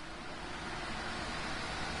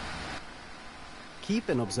 Keep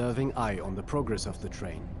an observing eye on the progress of the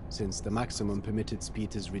train. Since the maximum permitted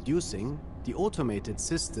speed is reducing, the automated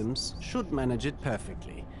systems should manage it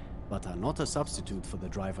perfectly, but are not a substitute for the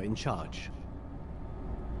driver in charge.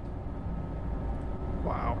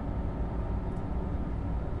 Wow.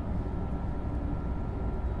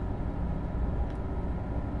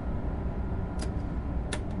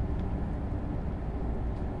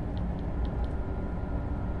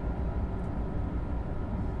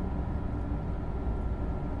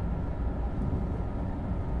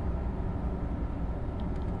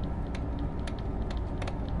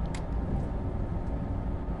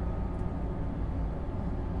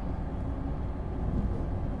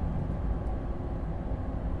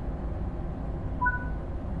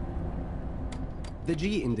 The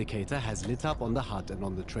G indicator has lit up on the HUD and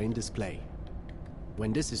on the train display.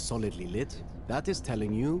 When this is solidly lit, that is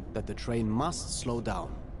telling you that the train must slow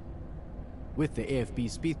down. With the AFB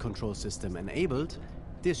speed control system enabled,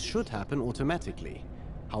 this should happen automatically.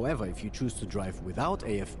 However, if you choose to drive without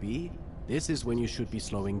AFB, This is when you should be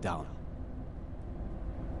slowing down.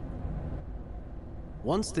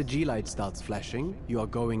 Once the G-light starts flashing, you are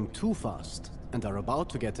going too fast and are about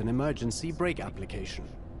to get an emergency brake application.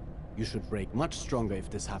 You should brake much stronger if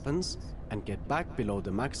this happens and get back below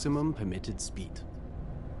the maximum permitted speed.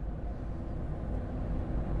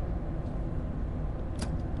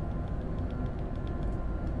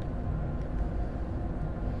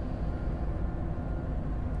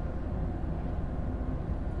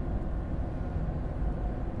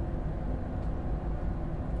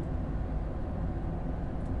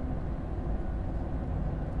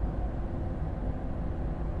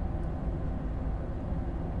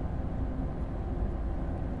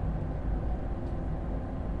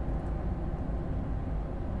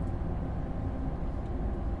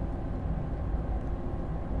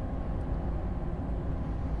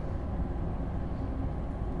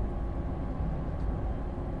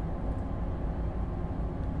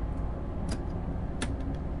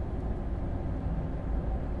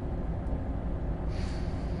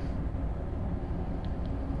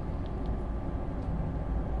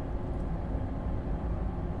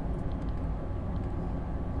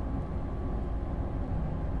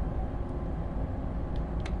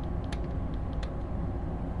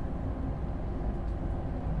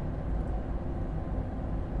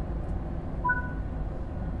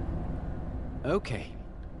 Okay,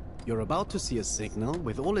 you're about to see a signal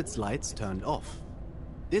with all its lights turned off.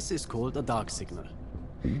 This is called a dark signal.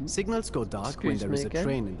 Signals go dark when there is a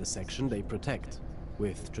train in the section they protect.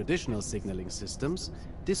 With traditional signaling systems,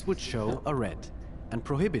 this would show a red and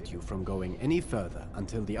prohibit you from going any further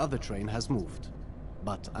until the other train has moved.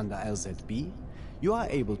 But under LZB, you are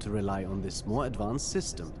able to rely on this more advanced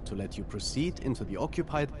system to let you proceed into the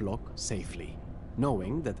occupied block safely,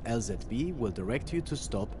 knowing that LZB will direct you to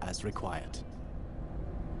stop as required.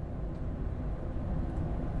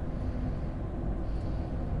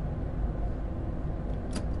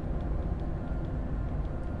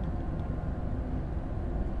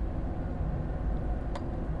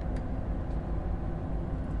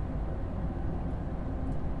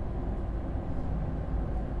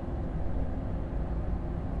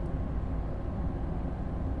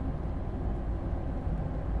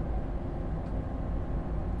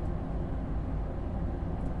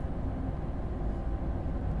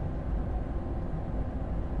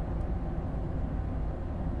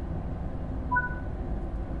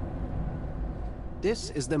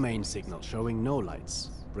 This is the main signal showing no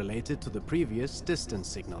lights, related to the previous distance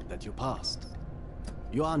signal that you passed.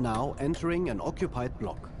 You are now entering an occupied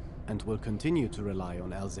block, and will continue to rely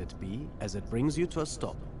on LZB as it brings you to a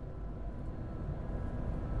stop.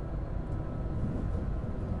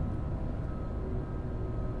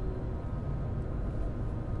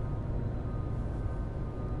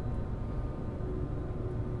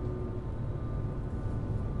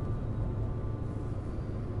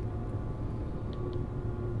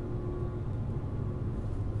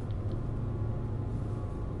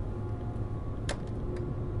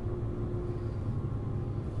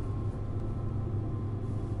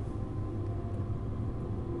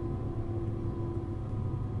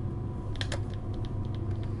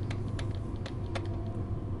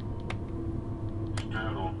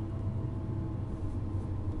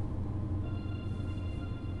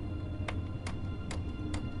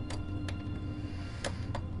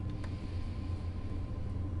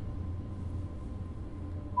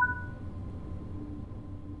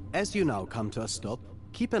 As you now come to a stop,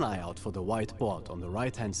 keep an eye out for the white board on the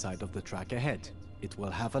right-hand side of the track ahead. It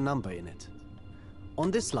will have a number in it.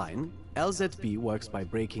 On this line, LZB works by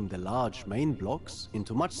breaking the large main blocks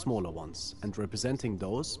into much smaller ones and representing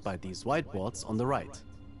those by these white boards on the right.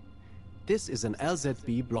 This is an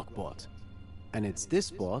LZB block board, and it's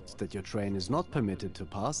this board that your train is not permitted to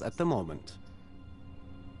pass at the moment.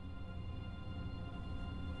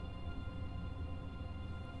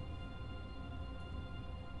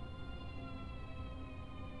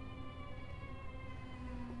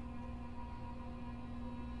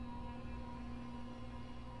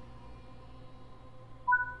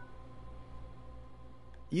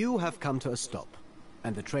 You have come to a stop,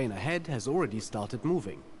 and the train ahead has already started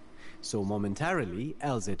moving. So momentarily,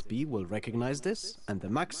 LZB will recognize this, and the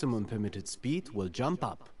maximum permitted speed will jump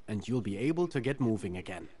up, and you'll be able to get moving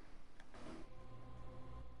again.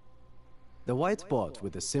 The white board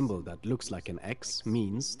with a symbol that looks like an X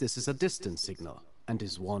means this is a distance signal, and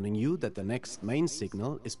is warning you that the next main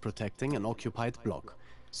signal is protecting an occupied block,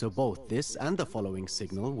 so both this and the following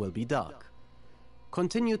signal will be dark.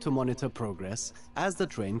 Continue to monitor progress as the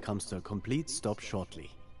train comes to a complete stop shortly.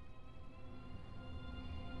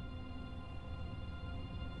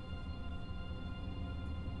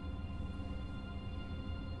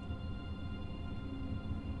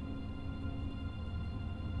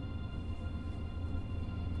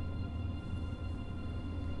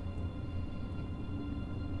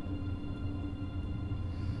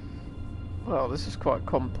 Well, this is quite a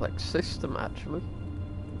complex system, actually.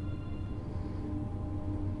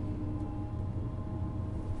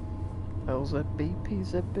 LZB,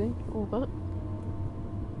 PZB, all that.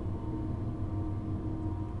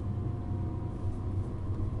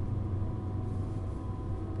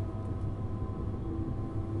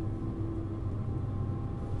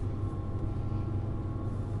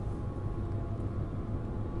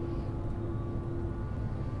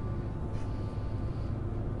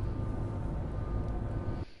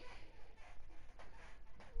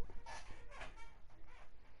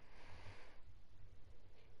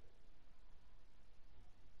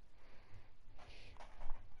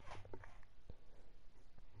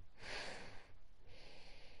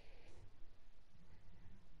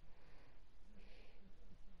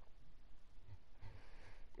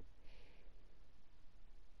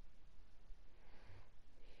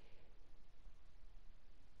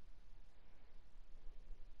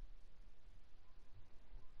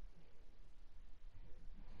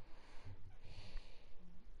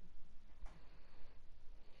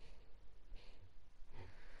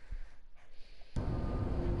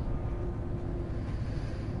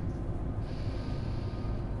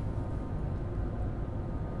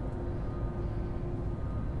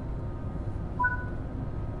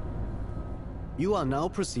 You are now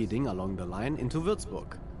proceeding along the line into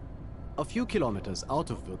Würzburg. A few kilometers out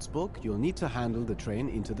of Würzburg, you'll need to handle the train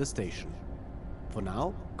into the station. For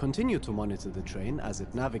now, continue to monitor the train as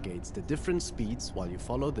it navigates the different speeds while you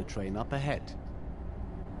follow the train up ahead.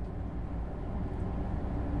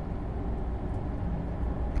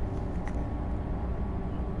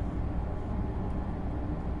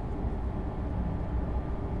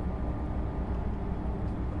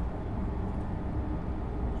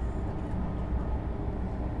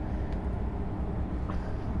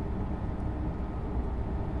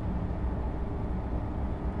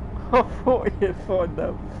 I thought you'd find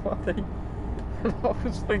that funny. And I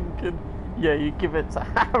was thinking, yeah, you give it to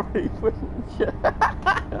Harry, wouldn't you?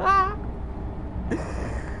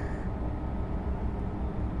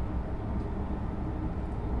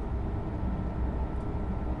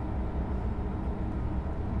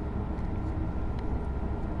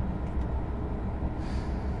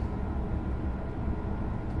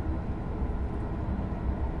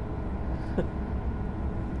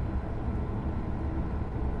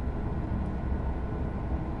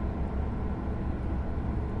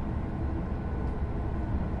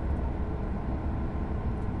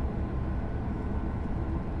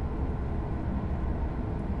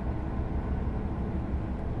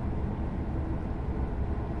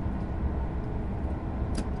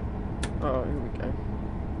 Oh, here we go.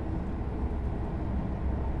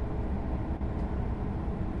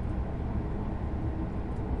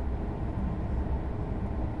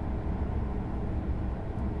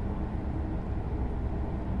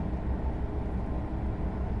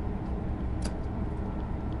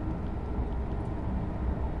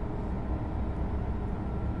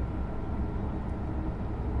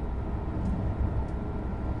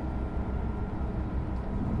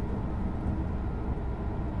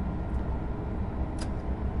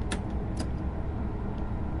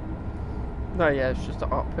 No, yeah, it's just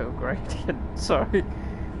an uphill gradient, sorry.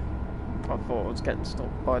 I thought I was getting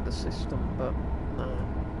stopped by the system, but no.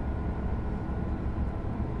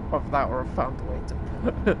 Either that or I found a way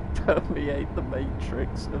to permeate the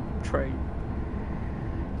matrix of train.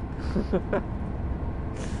 No.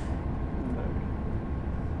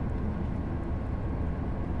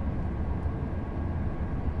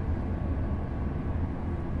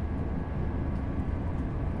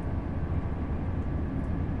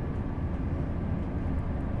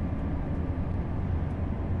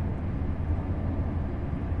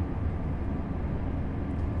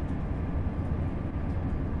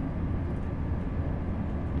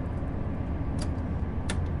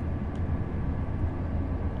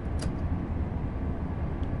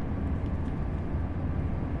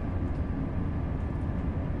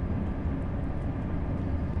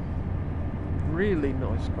 Really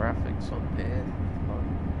nice graphics on here. Like,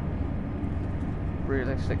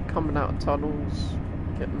 realistic, coming out of tunnels,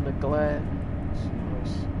 getting the glare. It's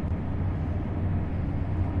nice.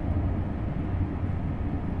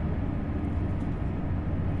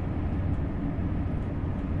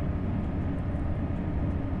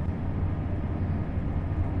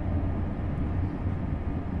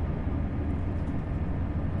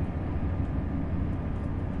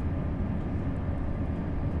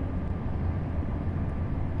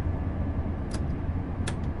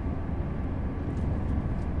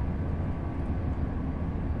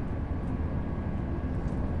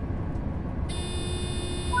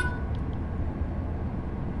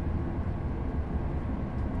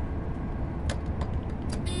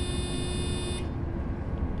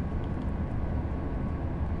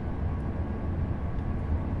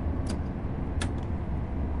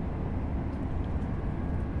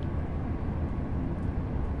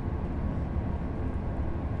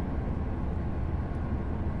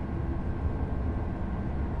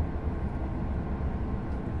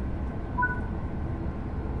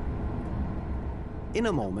 In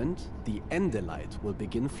a moment, the ender light will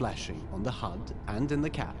begin flashing on the HUD and in the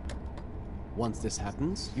cab. Once this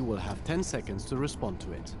happens, you will have 10 seconds to respond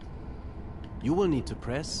to it. You will need to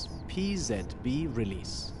press PZB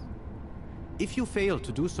release. If you fail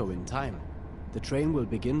to do so in time, the train will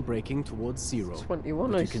begin braking towards zero, but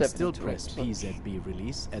you can still press PZB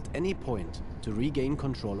release at any point to regain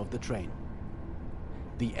control of the train.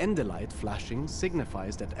 The ender light flashing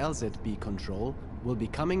signifies that LZB control will be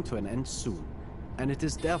coming to an end soon, and it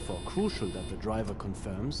is therefore crucial that the driver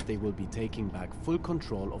confirms they will be taking back full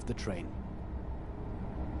control of the train.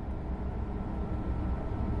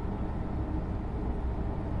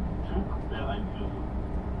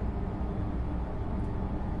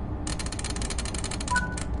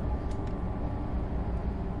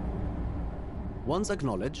 Once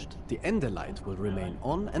acknowledged, the ender light will remain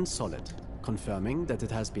on and solid, confirming that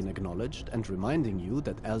it has been acknowledged and reminding you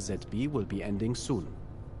that LZB will be ending soon.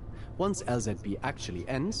 Once LZB actually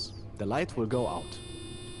ends, the light will go out.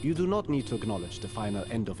 You do not need to acknowledge the final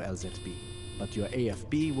end of LZB, but your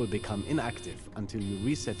AFB will become inactive until you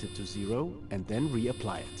reset it to 0 and then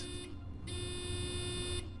reapply it.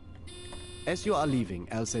 As you are leaving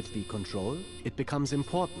LZB control, it becomes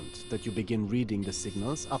important that you begin reading the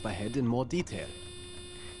signals up ahead in more detail.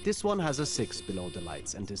 This one has a 6 below the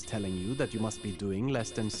lights and is telling you that you must be doing less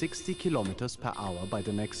than 60 kilometers per hour by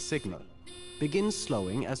the next signal. Begin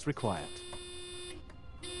slowing as required.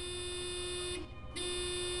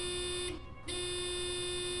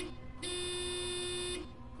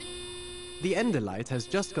 The ender light has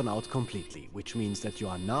just gone out completely, which means that you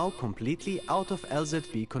are now completely out of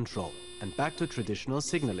LZB control and back to traditional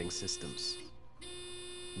signaling systems.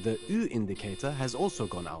 The U indicator has also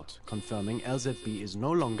gone out, confirming LZB is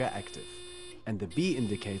no longer active, and the B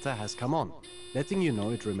indicator has come on, letting you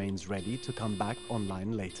know it remains ready to come back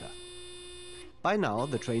online later. By now,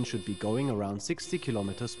 the train should be going around 60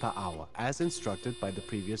 kilometers per hour, as instructed by the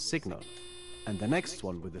previous signal, and the next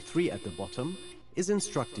one with the 3 at the bottom is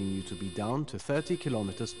instructing you to be down to 30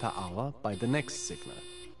 kilometers per hour by the next signal.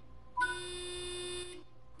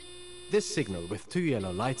 This signal with 2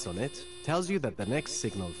 yellow lights on it tells you that the next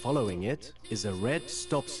signal following it is a red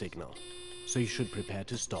stop signal, so you should prepare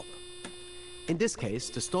to stop. In this case,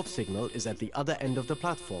 the stop signal is at the other end of the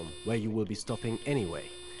platform, where you will be stopping anyway.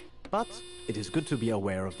 But it is good to be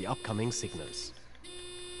aware of the upcoming signals.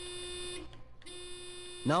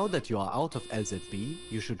 Now that you are out of LZB,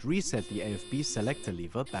 you should reset the AFB selector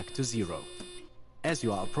lever back to 0. As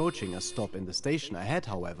you are approaching a stop in the station ahead,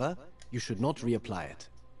 however, you should not reapply it.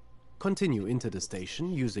 Continue into the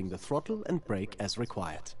station using the throttle and brake as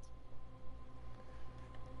required.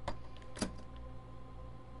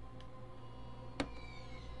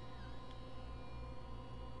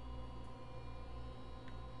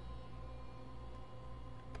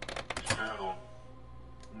 Störung.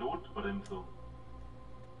 Notbremsung.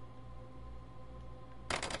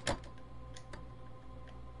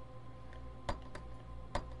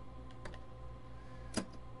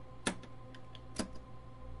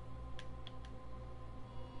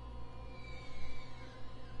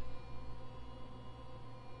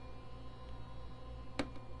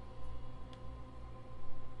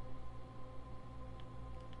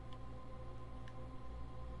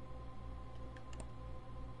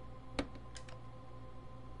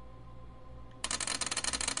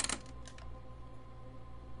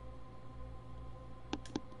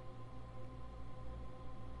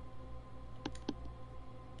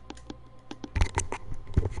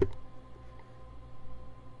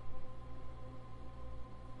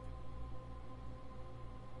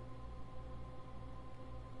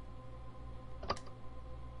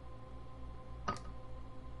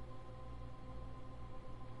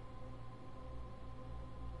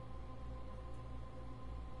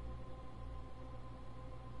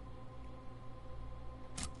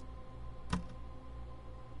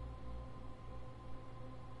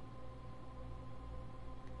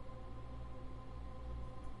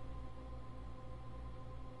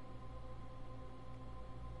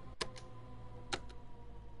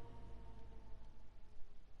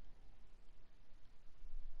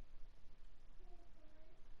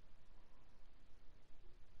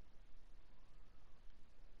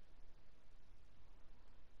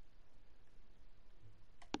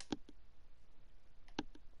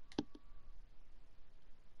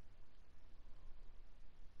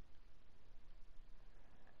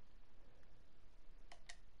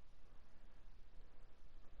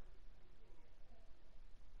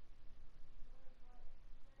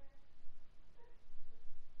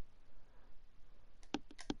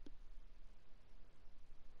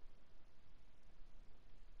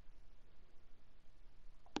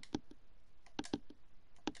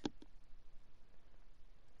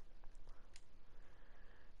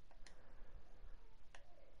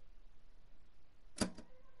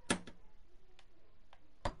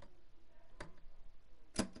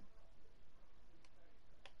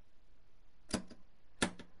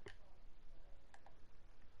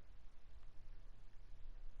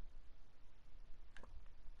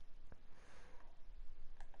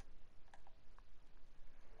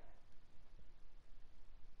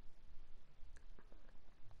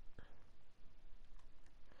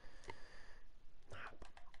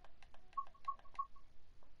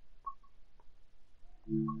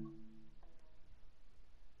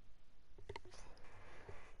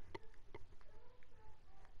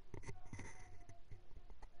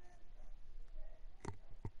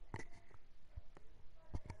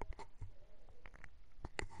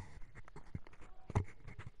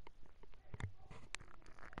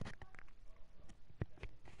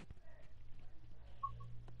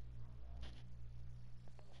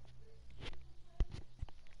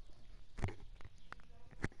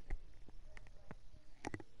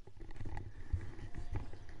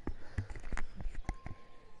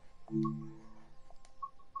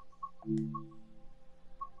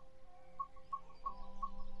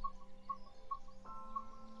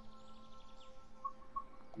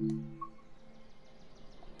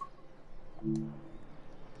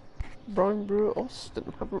 Rhineborough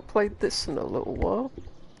Austin. Haven't played this in a little while.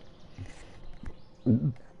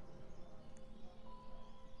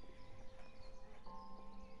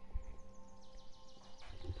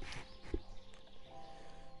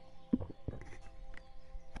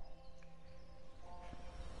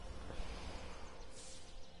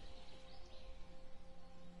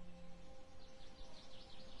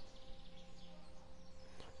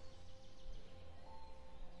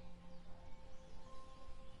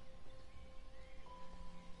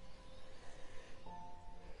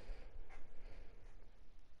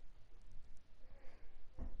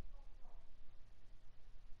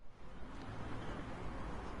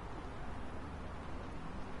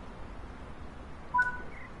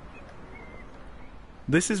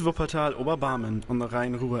 This is Wuppertal Oberbarmen on the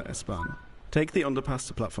Rhein-Ruhr S-Bahn. Take the underpass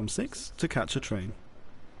to platform 6 to catch a train.